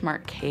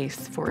benchmark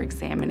case for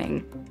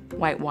examining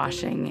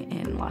whitewashing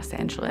in Los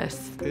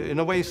Angeles. In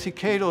a way,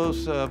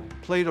 Siqueiros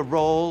played a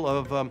role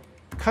of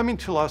coming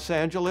to Los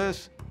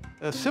Angeles,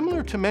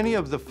 similar to many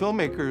of the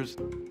filmmakers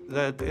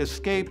that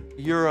escaped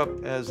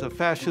Europe as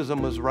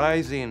fascism was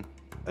rising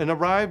and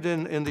arrived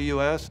in the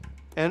U.S.,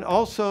 and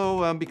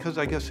also because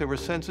I guess they were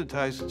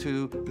sensitized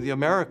to the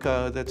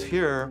America that's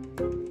here,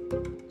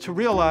 to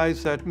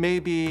realize that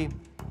maybe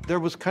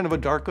there was kind of a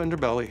dark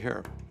underbelly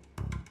here.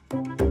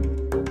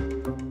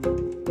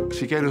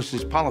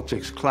 Siqueiros'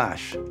 politics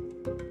clash,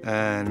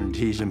 and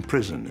he's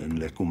imprisoned in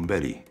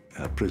Lecumberri,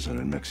 a prison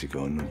in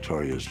Mexico, a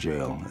notorious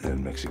jail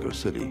in Mexico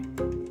City.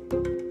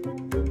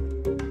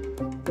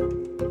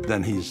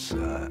 Then he's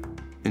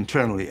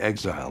internally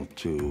exiled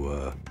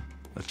to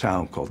a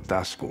town called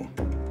Tasco.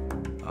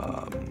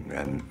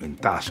 And in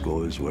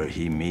Tasco is where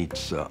he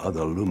meets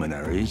other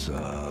luminaries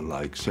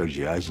like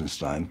Sergei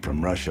Eisenstein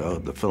from Russia,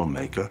 the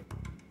filmmaker.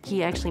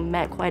 He actually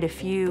met quite a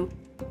few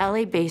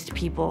LA-based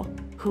people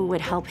who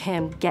would help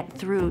him get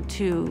through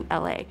to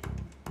LA.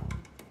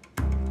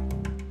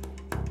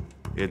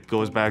 It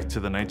goes back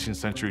to the 19th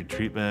century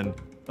treatment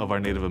of our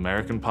Native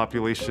American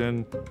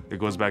population. It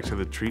goes back to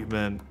the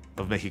treatment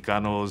of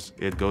Mexicanos.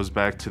 It goes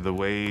back to the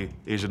way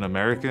Asian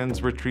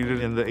Americans were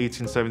treated in the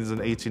 1870s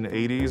and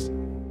 1880s.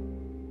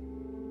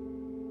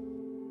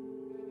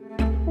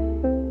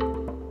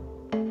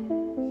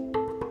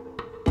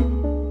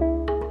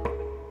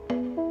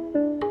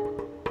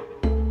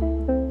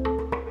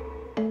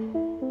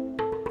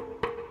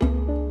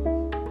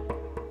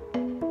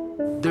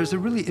 There's a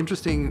really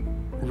interesting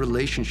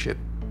relationship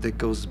that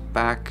goes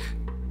back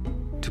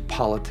to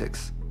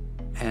politics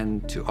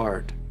and to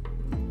art.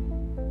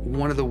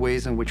 One of the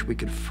ways in which we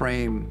could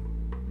frame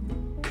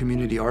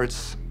community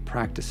arts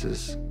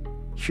practices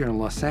here in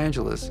Los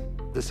Angeles,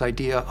 this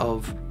idea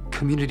of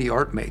community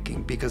art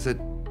making, because it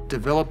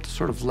developed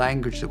sort of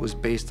language that was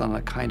based on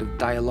a kind of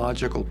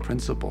dialogical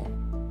principle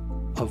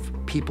of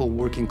people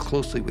working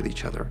closely with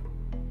each other,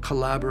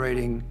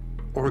 collaborating,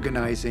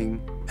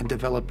 organizing, and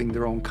developing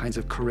their own kinds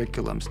of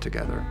curriculums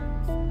together.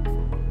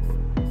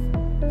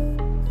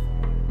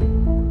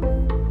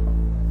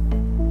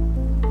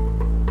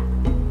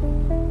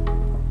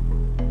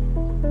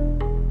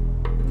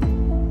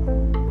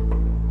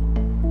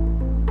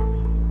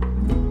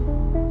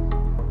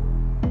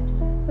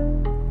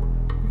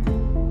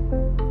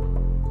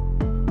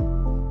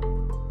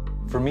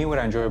 For me, what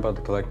I enjoy about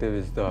the collective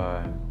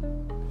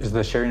is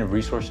the sharing of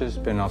resources,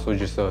 but also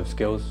just the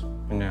skills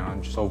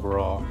and just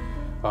overall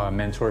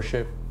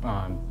mentorship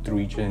through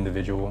each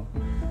individual.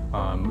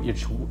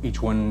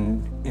 Each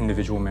one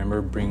individual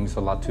member brings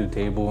a lot to the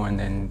table, and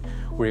then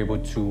we're able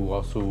to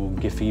also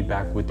give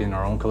feedback within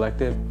our own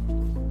collective.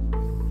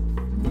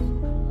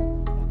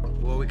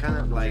 Well, we kind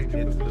of like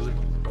it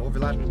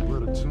overlapping a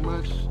little too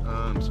much,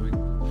 so we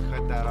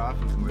cut that off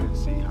and we're gonna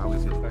see how we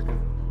get back in.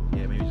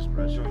 Yeah, maybe just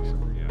brush it.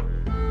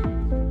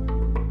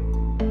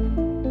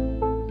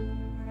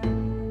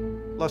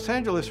 Los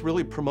Angeles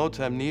really promotes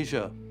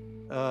amnesia.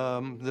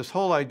 This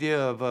whole idea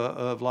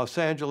of Los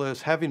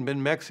Angeles having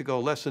been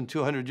Mexico less than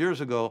 200 years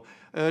ago,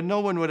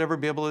 no one would ever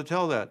be able to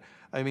tell that.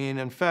 I mean,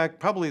 in fact,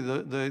 probably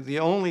the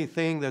only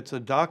thing that's a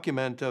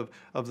document of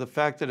the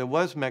fact that it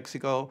was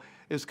Mexico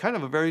is kind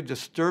of a very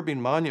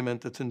disturbing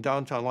monument that's in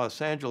downtown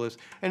Los Angeles,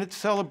 and it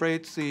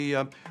celebrates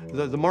the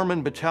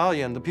Mormon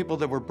battalion, the people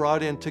that were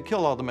brought in to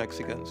kill all the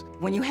Mexicans.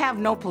 When you have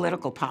no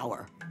political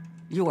power,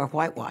 you are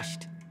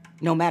whitewashed.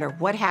 No matter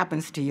what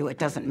happens to you, it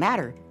doesn't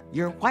matter.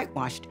 You're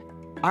whitewashed.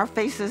 Our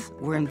faces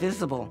were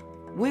invisible.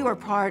 We were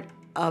part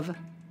of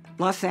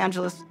Los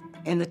Angeles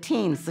in the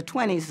teens, the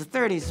 20s, the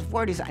 30s, the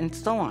 40s, and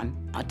so on,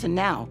 to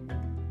now.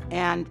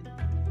 And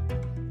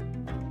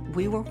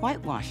we were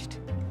whitewashed.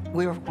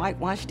 We were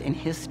whitewashed in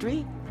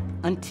history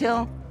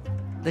until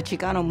the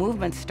Chicano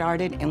movement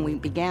started and we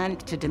began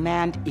to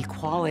demand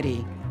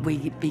equality.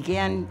 We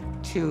began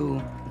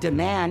to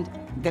demand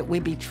that we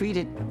be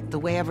treated the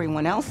way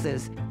everyone else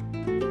is.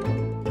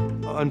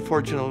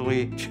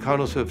 Unfortunately,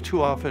 Chicanos have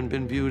too often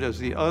been viewed as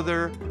the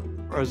other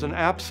or as an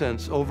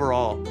absence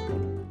overall.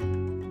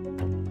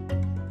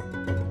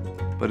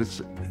 But it's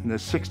in the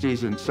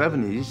 60s and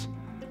 70s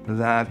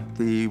that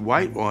the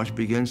whitewash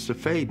begins to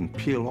fade and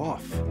peel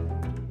off.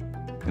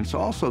 And it's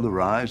also the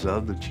rise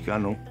of the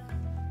Chicano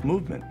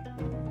movement.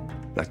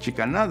 La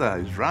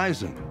Chicanada is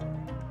rising.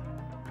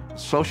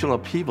 Social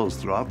upheavals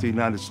throughout the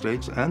United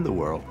States and the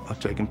world are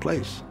taking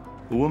place.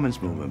 The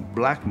women's movement,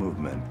 black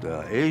movement,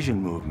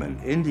 Asian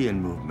movement, Indian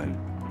movement.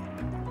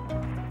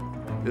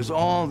 There's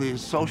all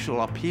these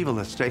social upheaval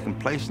that's taken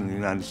place in the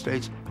United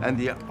States, and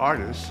the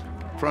artists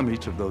from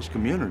each of those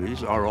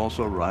communities are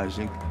also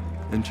rising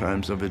in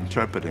terms of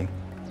interpreting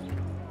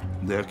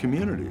their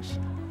communities.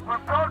 We're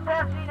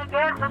protesting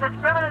against the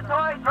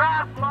discriminatory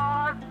draft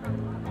laws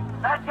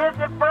that give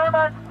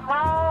deferment to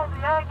all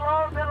the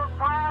Anglo middle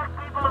class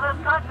people of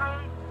this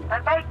country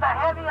and make the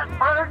heaviest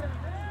burden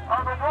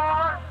of the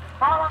war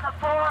fall on the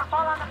poor,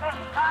 fall on the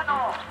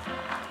Mexicano.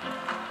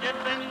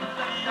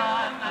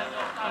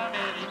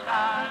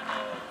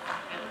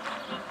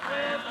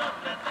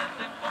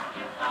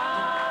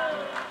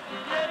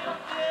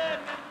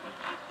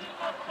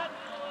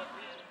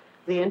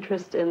 The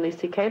interest in the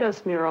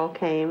Siqueiros mural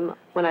came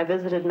when I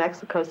visited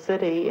Mexico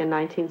City in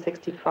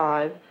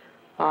 1965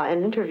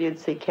 and interviewed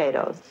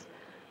Siqueiros.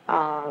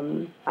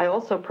 I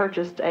also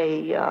purchased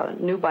a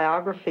new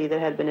biography that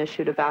had been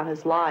issued about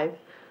his life,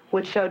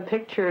 which showed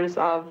pictures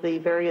of the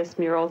various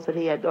murals that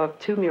he had, of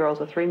 2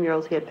 murals or 3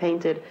 murals he had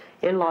painted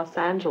in Los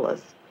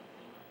Angeles.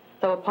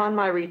 So upon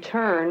my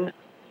return,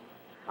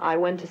 I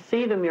went to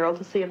see the mural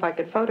to see if I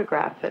could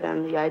photograph it,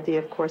 and the idea,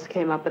 of course,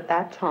 came up at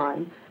that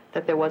time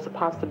that there was a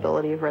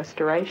possibility of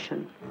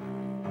restoration.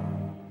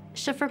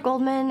 Schiffer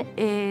Goldman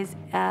is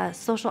a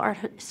social art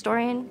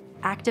historian,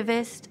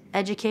 activist,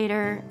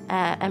 educator,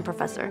 and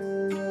professor.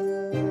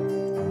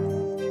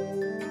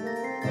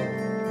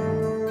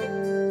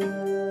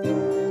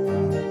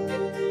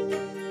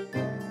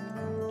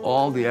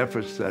 All the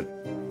efforts that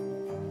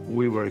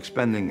we were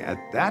expending at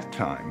that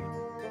time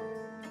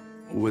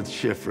with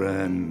Schiffer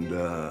and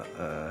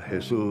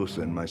Jesus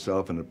and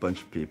myself and a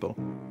bunch of people,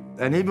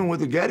 and even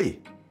with the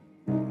Getty,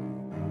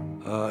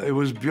 it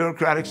was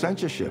bureaucratic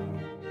censorship.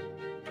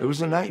 It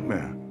was a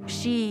nightmare.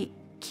 She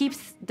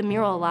keeps the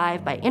mural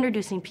alive by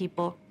introducing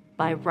people,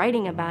 by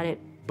writing about it.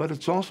 But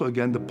it's also,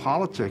 again, the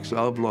politics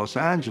of Los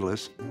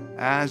Angeles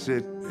as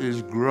it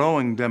is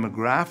growing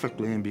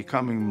demographically and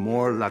becoming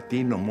more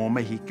Latino, more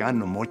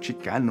Mexicano, more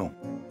Chicano,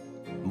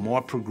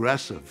 more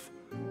progressive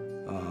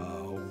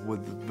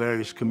with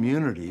various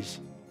communities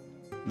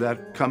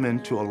that come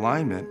into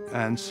alignment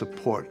and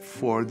support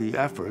for the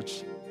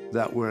efforts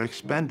that we're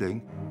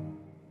expending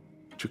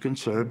to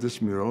conserve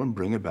this mural and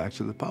bring it back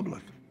to the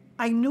public.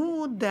 I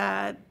knew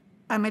that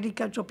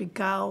América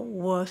Tropical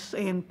was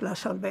in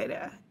Plaza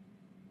Olvera.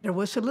 There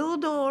was a little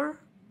door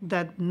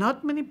that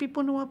not many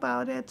people knew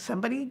about it.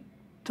 Somebody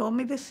told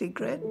me the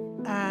secret,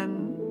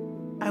 and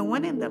I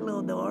went in that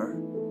little door,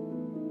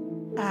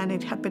 and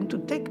it happened to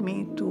take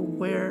me to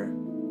where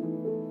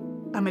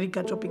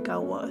América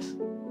Tropical was.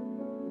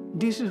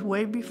 This is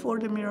way before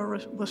the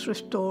mural was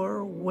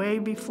restored, way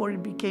before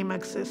it became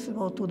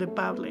accessible to the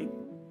public.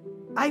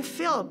 I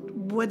felt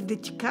what the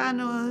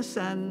Chicanos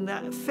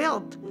and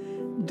felt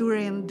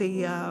during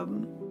the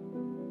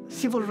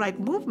civil rights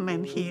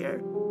movement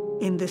here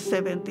in the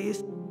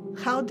 70s,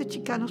 how the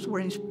Chicanos were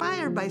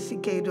inspired by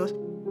Siqueiros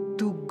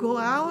to go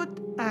out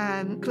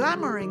and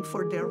clamoring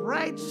for their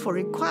rights, for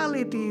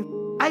equality.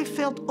 I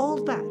felt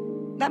all that.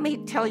 Let me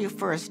tell you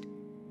first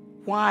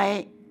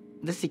why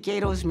the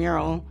Siqueiros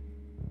mural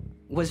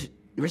was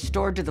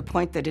restored to the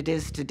point that it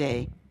is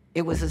today.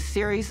 It was a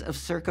series of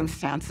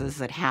circumstances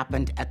that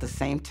happened at the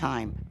same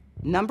time.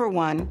 Number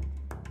one,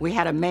 we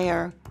had a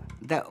mayor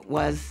that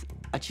was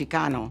a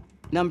Chicano.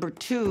 Number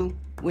two,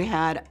 we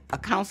had a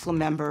council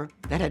member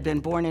that had been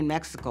born in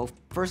Mexico,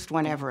 first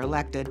one ever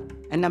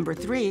elected. And number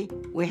three,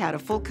 we had a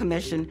full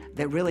commission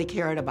that really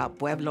cared about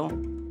Pueblo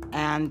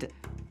and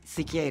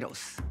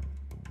Siqueiros.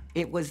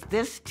 It was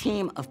this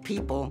team of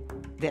people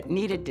that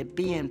needed to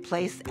be in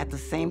place at the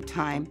same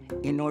time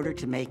in order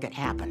to make it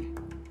happen.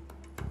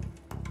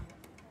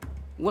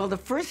 Well, the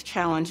first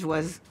challenge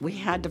was we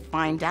had to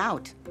find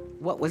out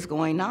what was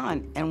going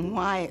on and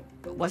why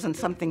wasn't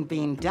something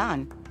being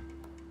done.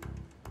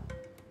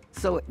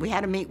 So we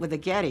had to meet with the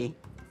Getty.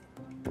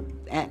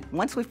 And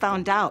once we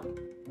found out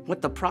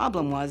what the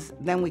problem was,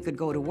 then we could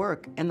go to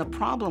work. And the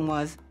problem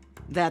was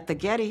that the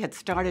Getty had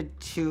started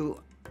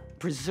to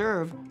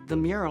preserve the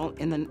mural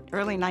in the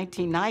early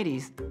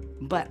 1990s,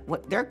 but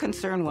what their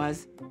concern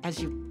was,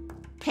 as you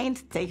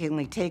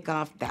painstakingly take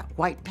off that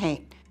white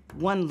paint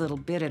one little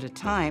bit at a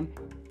time,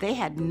 they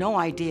had no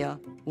idea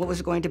what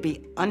was going to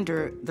be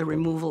under the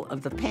removal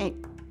of the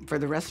paint for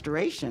the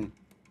restoration.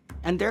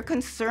 And their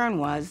concern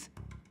was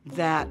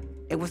that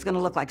it was going to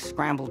look like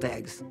scrambled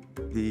eggs.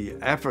 The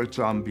efforts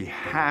on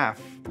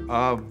behalf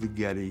of the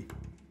Getty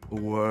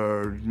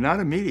were not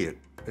immediate.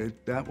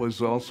 That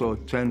was also a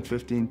 10,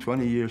 15,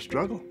 20-year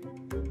struggle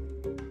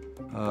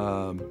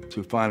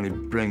to finally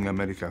bring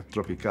América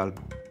Tropical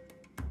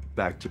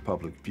back to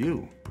public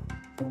view.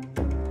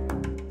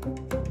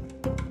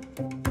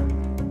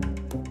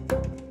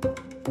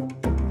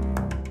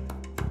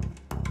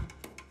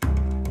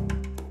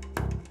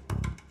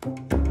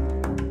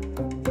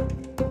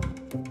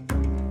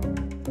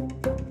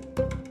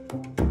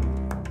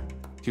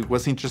 He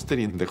was interested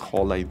in the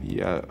whole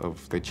idea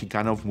of the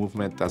Chicano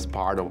movement as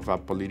part of a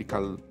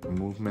political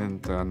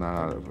movement and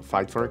a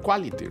fight for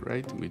equality,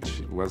 right?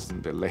 Which was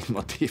the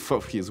leitmotif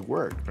of his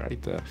work,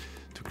 right?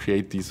 To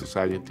create this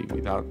society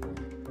without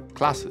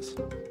classes.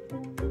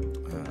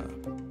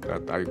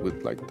 That I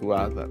would like to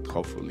add that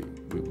hopefully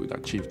we would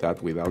achieve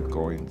that without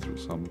going through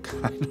some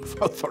kind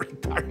of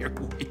authoritarian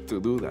way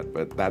to do that,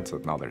 but that's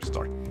another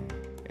story.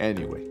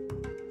 Anyway.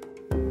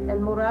 El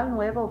mural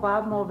nuevo va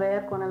a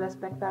mover con el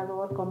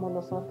espectador como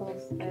los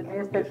otros en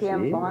este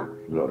tiempo.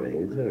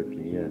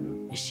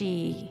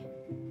 She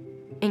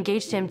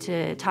engaged him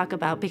to talk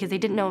about, because they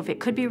didn't know if it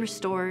could be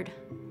restored,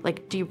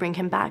 like, do you bring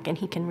him back and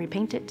he can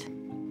repaint it?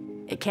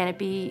 Can it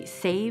be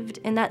saved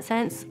in that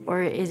sense,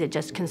 or is it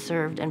just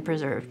conserved and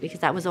preserved? Because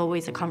that was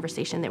always a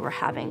conversation they were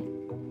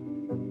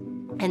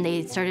having. And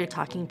they started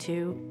talking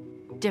to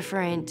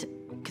different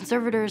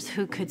conservators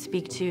who could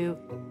speak to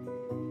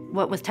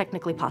what was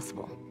technically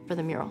possible for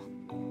the mural.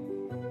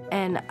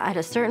 And at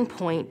a certain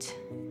point,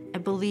 I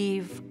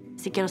believe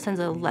Siqueiros sends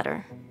a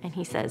letter and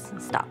he says,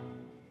 stop.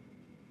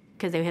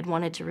 Because they had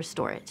wanted to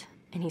restore it.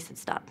 And he said,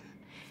 stop.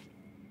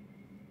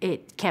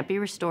 It can't be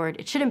restored.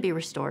 It shouldn't be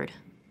restored.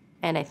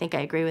 And I think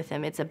I agree with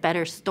him. It's a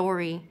better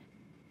story.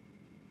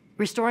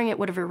 Restoring it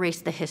would have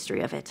erased the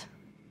history of it.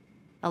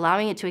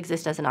 Allowing it to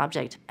exist as an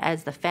object,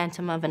 as the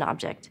phantom of an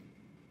object,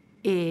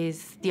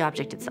 is the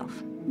object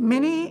itself.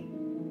 Many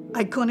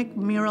iconic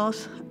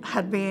murals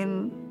had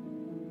been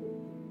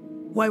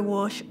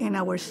whitewashed in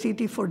our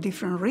city for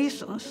different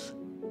reasons.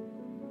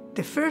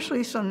 The first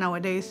reason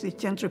nowadays is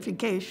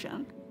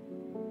gentrification.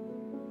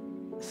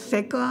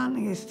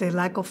 Second is the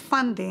lack of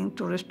funding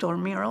to restore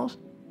murals.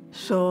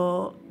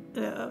 So,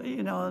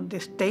 the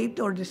state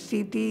or the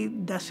city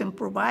doesn't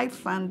provide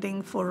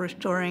funding for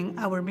restoring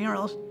our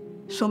murals.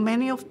 So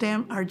many of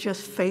them are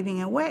just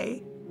fading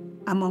away.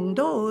 Among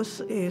those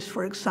is,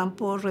 for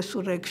example,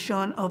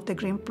 Resurrection of the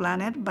Green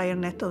Planet by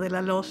Ernesto de la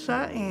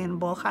Loza in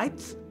Ball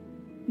Heights.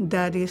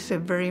 That is a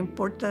very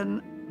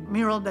important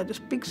mural that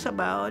speaks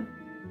about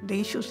the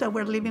issues that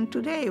we're living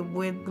today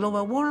with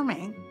global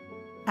warming.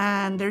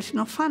 And there's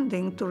no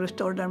funding to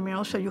restore that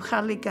mural, so you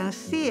hardly can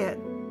see it.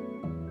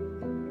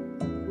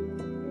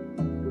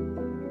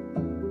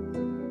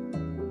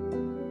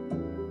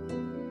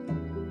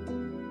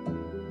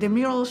 The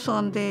murals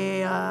on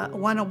the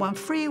 101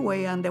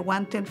 freeway and the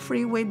 110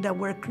 freeway that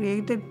were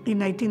created in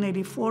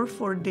 1984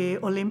 for the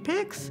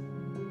Olympics,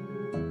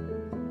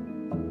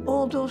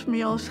 all those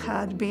murals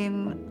had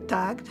been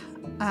tagged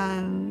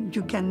and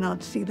you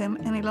cannot see them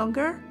any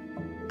longer,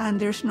 and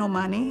there's no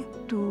money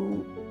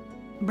to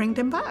bring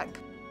them back.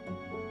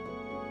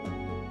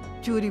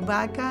 Judy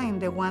Baca in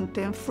the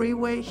 110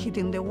 freeway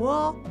hitting the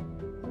wall.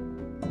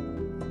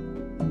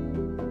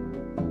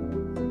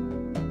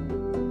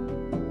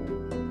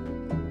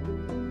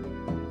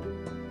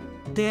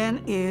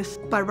 Then is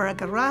Barbara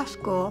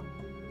Carrasco,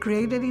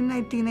 created in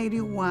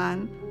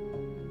 1981,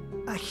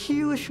 a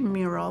huge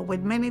mural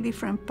with many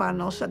different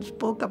panels that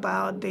spoke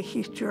about the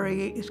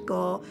history. It's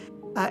called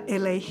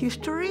LA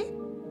History,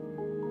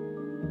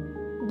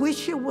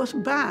 which was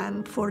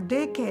banned for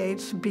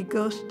decades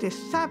because the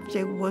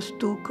subject was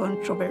too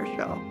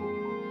controversial.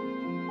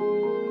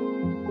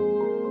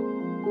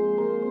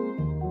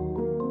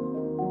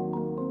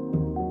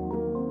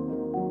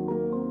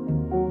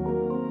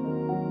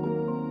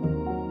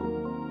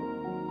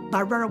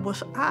 Barbara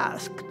was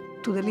asked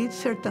to delete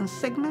certain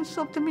segments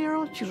of the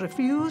mural. She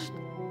refused,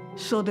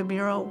 so the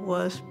mural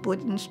was put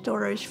in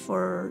storage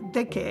for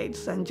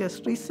decades. And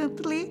just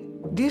recently,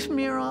 this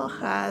mural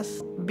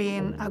has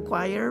been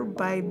acquired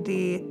by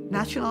the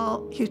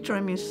National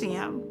History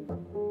Museum.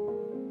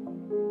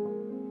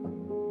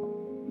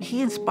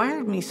 He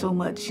inspired me so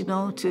much,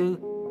 to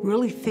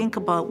really think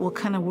about what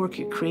kind of work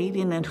you're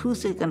creating and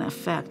who's it going to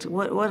affect,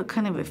 what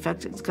kind of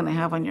effect it's going to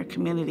have on your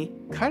community.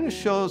 Kind of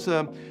shows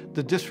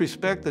the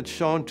disrespect that's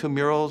shown to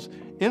murals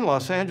in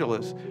Los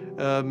Angeles.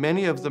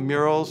 Many of the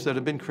murals that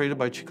have been created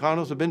by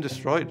Chicanos have been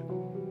destroyed.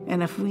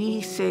 And if we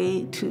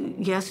say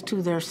yes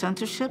to their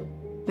censorship,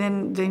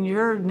 then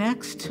you're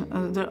next.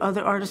 The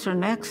other artists are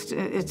next.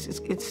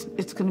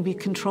 It's going to be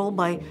controlled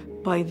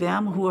by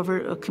them,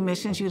 whoever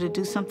commissions you to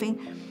do something.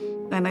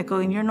 And I go,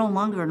 and you're no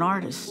longer an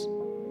artist.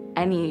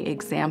 Any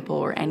example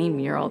or any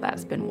mural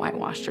that's been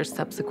whitewashed or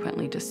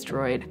subsequently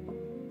destroyed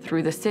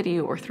through the city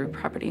or through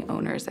property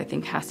owners, I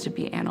think has to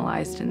be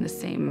analyzed in the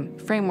same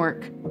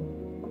framework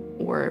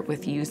or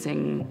with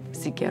using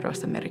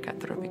Siqueiros América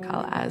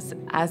Tropical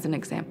as an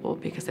example,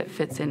 because it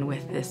fits in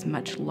with this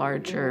much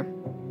larger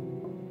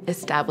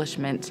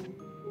establishment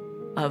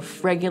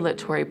of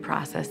regulatory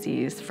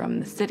processes from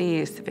the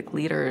city, civic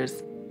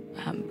leaders,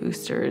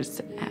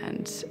 boosters,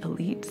 and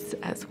elites,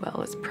 as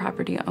well as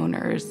property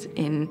owners,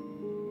 in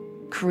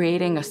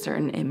creating a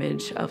certain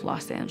image of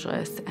Los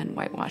Angeles and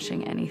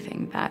whitewashing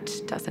anything that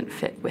doesn't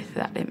fit with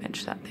that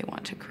image that they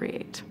want to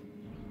create.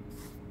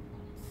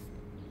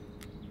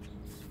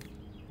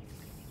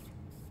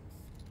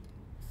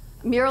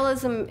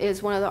 Muralism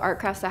is one of the art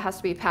crafts that has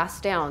to be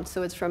passed down.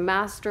 So it's from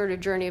master to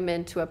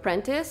journeyman to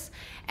apprentice,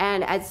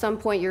 and at some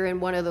point you're in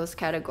one of those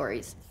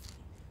categories.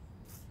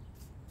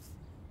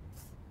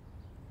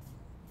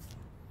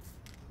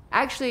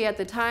 Actually, at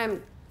the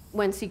time,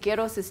 when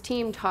Siqueiros'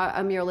 team taught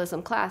a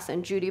muralism class,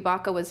 and Judy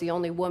Baca was the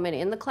only woman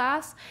in the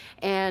class,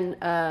 and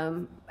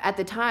at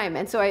the time.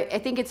 And so I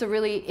think it's a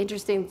really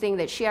interesting thing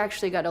that she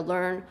actually got to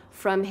learn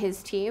from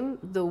his team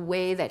the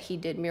way that he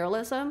did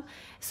muralism.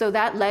 So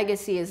that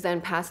legacy is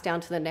then passed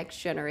down to the next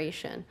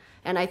generation.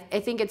 And I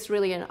think it's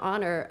really an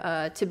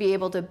honor to be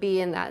able to be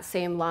in that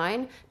same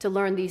line, to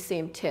learn these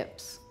same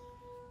tips.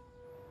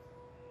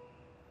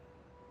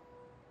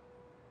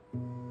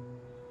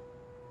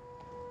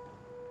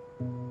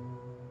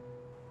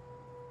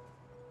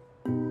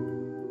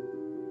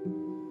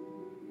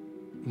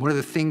 One of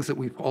the things that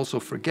we also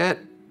forget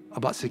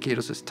about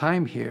Siqueiros'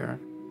 time here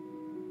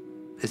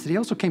is that he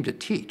also came to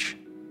teach.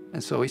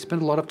 And so he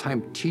spent a lot of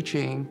time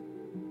teaching,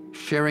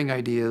 sharing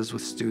ideas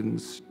with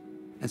students.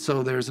 And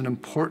so there's an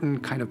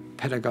important kind of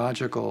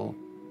pedagogical,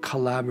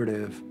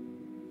 collaborative,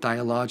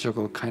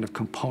 dialogical kind of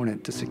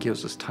component to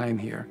Siqueiros' time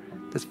here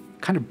that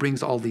kind of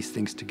brings all these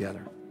things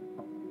together.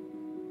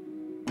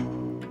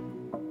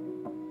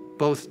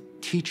 Both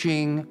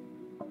teaching,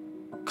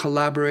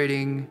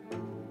 collaborating,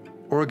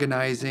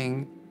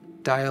 organizing,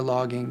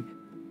 dialoguing,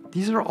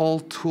 these are all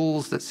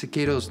tools that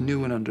Siqueiros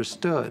knew and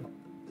understood,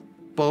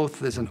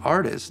 both as an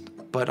artist,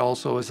 but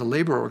also as a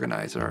labor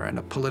organizer and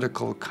a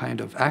political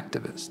kind of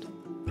activist.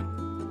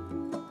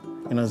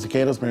 You know,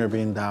 Siqueiros mural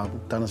being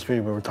down the street,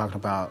 we were talking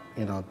about,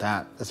 you know,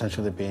 that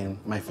essentially being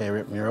my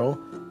favorite mural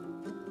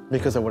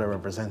because of what it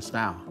represents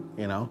now,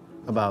 you know,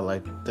 about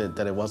like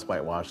that it was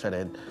whitewashed, that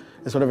it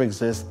sort of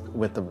exists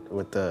with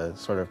the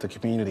sort of the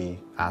community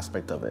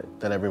aspect of it,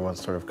 that everyone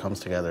sort of comes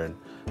together and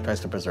tries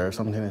to preserve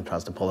something and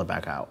tries to pull it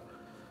back out,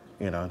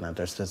 you know, and that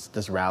there's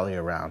this rally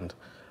around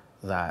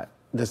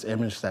this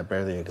image that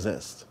barely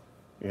exists,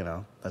 you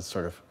know, that's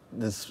sort of,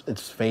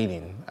 it's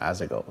fading as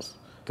it goes.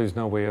 There's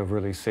no way of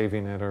really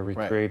saving it or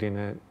recreating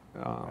it,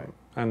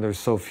 and there's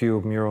so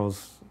few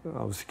murals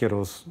of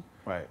Siqueiros.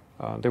 Right.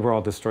 They were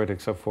all destroyed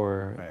except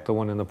for the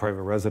one in the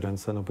private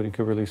residence that nobody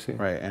could really see.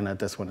 Right, and that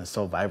this one is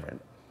so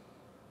vibrant.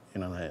 You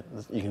know, that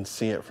you can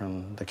see it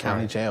from the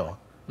county jail,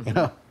 you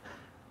know?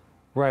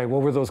 Right,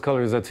 what were those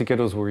colors that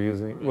Siqueiros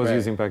was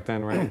using back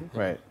then, right?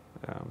 Right.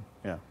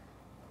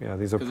 Yeah,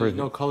 these are pretty. There's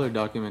no color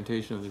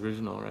documentation of the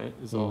original, right?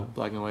 It's all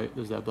black and white.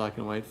 There's that black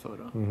and white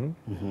photo.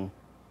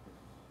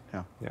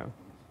 Yeah.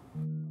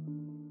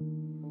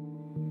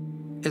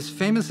 As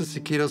famous as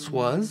Siqueiros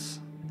was,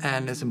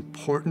 and as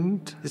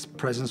important his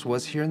presence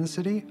was here in the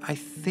city, I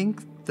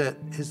think that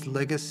his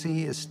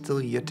legacy is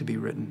still yet to be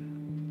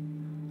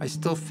written. I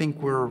still think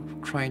we're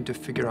trying to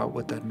figure out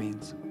what that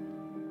means.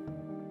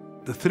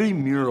 The three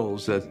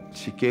murals that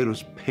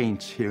Siqueiros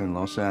paints here in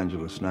Los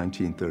Angeles,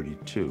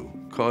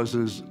 1932,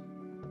 causes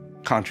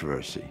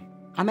controversy.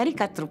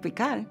 América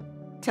Tropical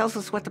tells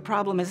us what the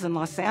problem is in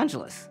Los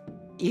Angeles.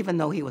 Even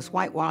though he was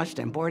whitewashed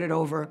and boarded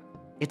over,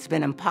 it's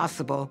been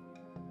impossible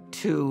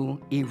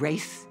to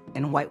erase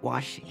and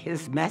whitewash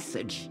his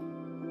message.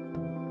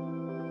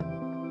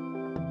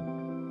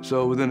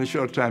 So within a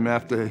short time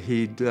after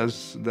he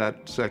does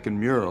that second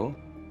mural,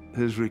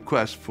 his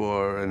request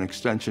for an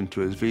extension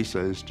to his visa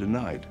is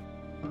denied.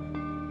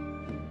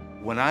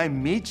 When I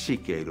meet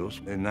Siqueiros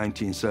in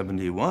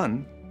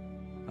 1971,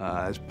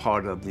 as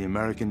part of the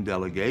American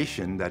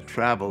delegation that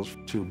travels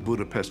to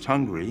Budapest,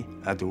 Hungary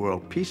at the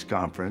World Peace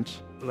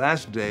Conference,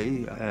 last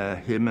day,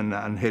 him and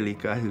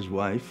Angelica, his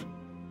wife,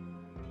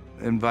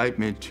 invite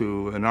me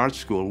to an art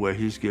school where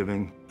he's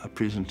giving a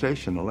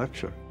presentation, a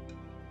lecture.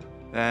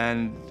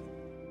 And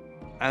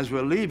as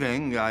we're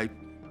leaving, I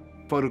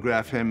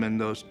photograph him in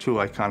those two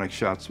iconic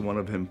shots, one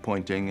of him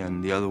pointing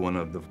and the other one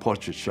of the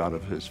portrait shot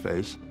of his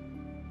face.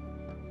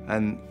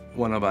 And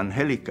one of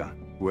Angelica,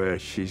 where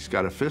she's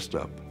got a fist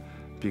up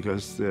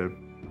because they're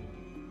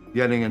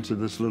getting into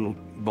this little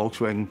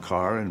Volkswagen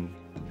car and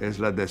es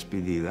la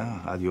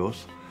despedida,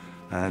 adiós.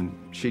 And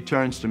she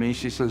turns to me,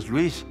 she says,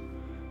 Luis,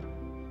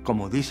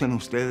 como dicen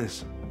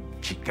ustedes,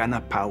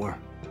 Chicana power.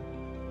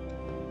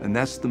 And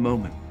that's the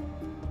moment.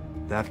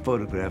 That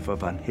photograph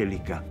of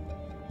Angelica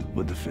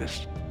with the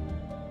fist.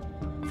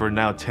 For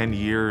now 10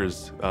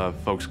 years,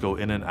 folks go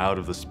in and out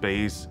of the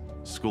space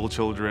school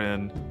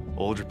children,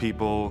 older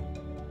people.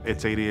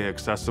 It's ADA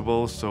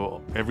accessible,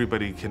 so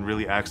everybody can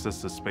really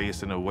access the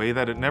space in a way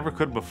that it never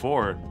could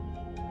before.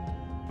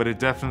 But it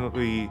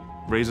definitely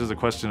raises a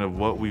question of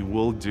what we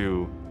will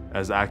do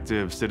as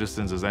active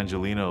citizens, as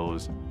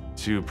Angelinos,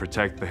 to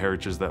protect the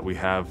heritage that we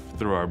have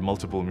through our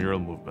multiple mural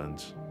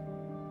movements.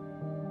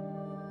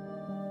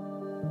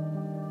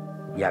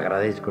 Y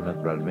agradezco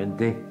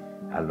naturalmente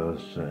a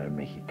los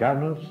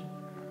mexicanos,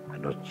 a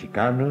los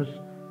chicanos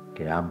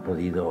que han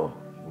podido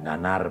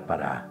ganar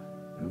para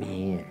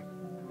mí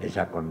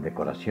esa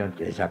condecoración,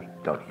 esa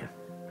victoria.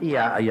 Y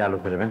a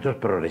los elementos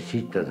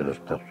progresistas de los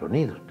Estados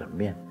Unidos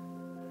también,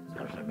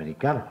 a los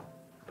americanos,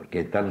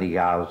 porque están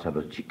ligados a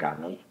los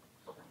chicanos,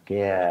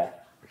 que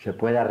se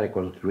pueda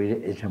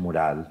reconstruir ese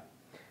mural,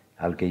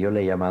 al que yo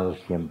le he llamado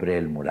siempre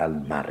el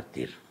mural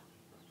Martyr,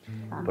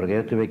 porque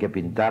yo tuve que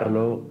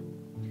pintarlo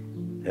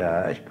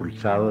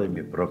expulsado de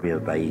mi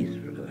propio país,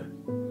 ¿verdad?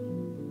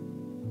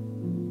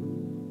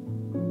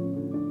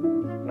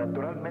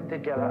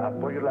 Naturalmente que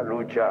apoyo la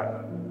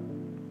lucha.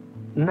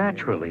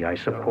 Naturally, I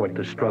support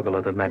the struggle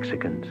of the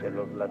Mexicans,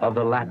 of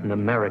the Latin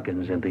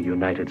Americans in the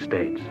United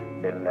States.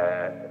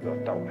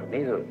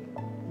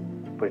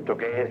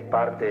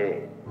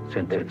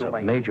 Since it's of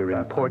major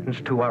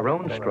importance to our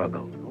own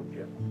struggle.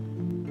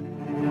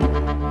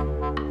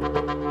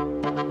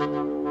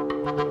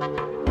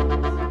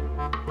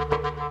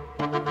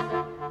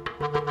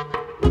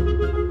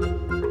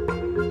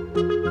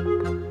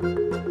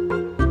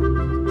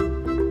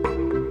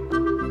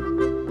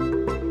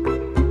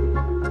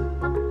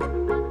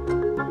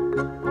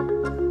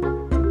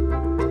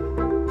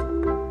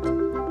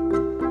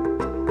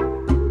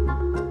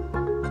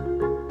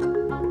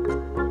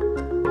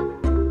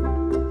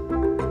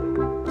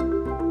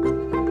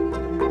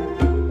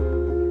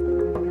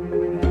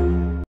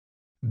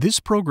 This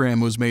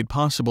program was made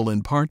possible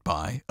in part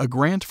by a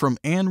grant from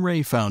Anne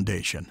Ray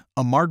Foundation,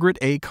 a Margaret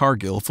A.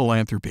 Cargill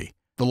philanthropy,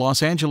 the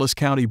Los Angeles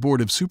County Board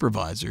of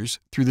Supervisors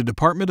through the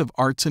Department of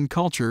Arts and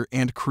Culture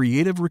and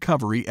Creative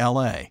Recovery,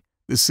 LA,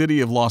 the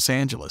City of Los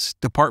Angeles,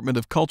 Department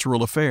of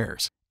Cultural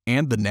Affairs,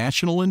 and the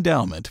National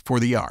Endowment for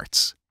the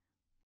Arts.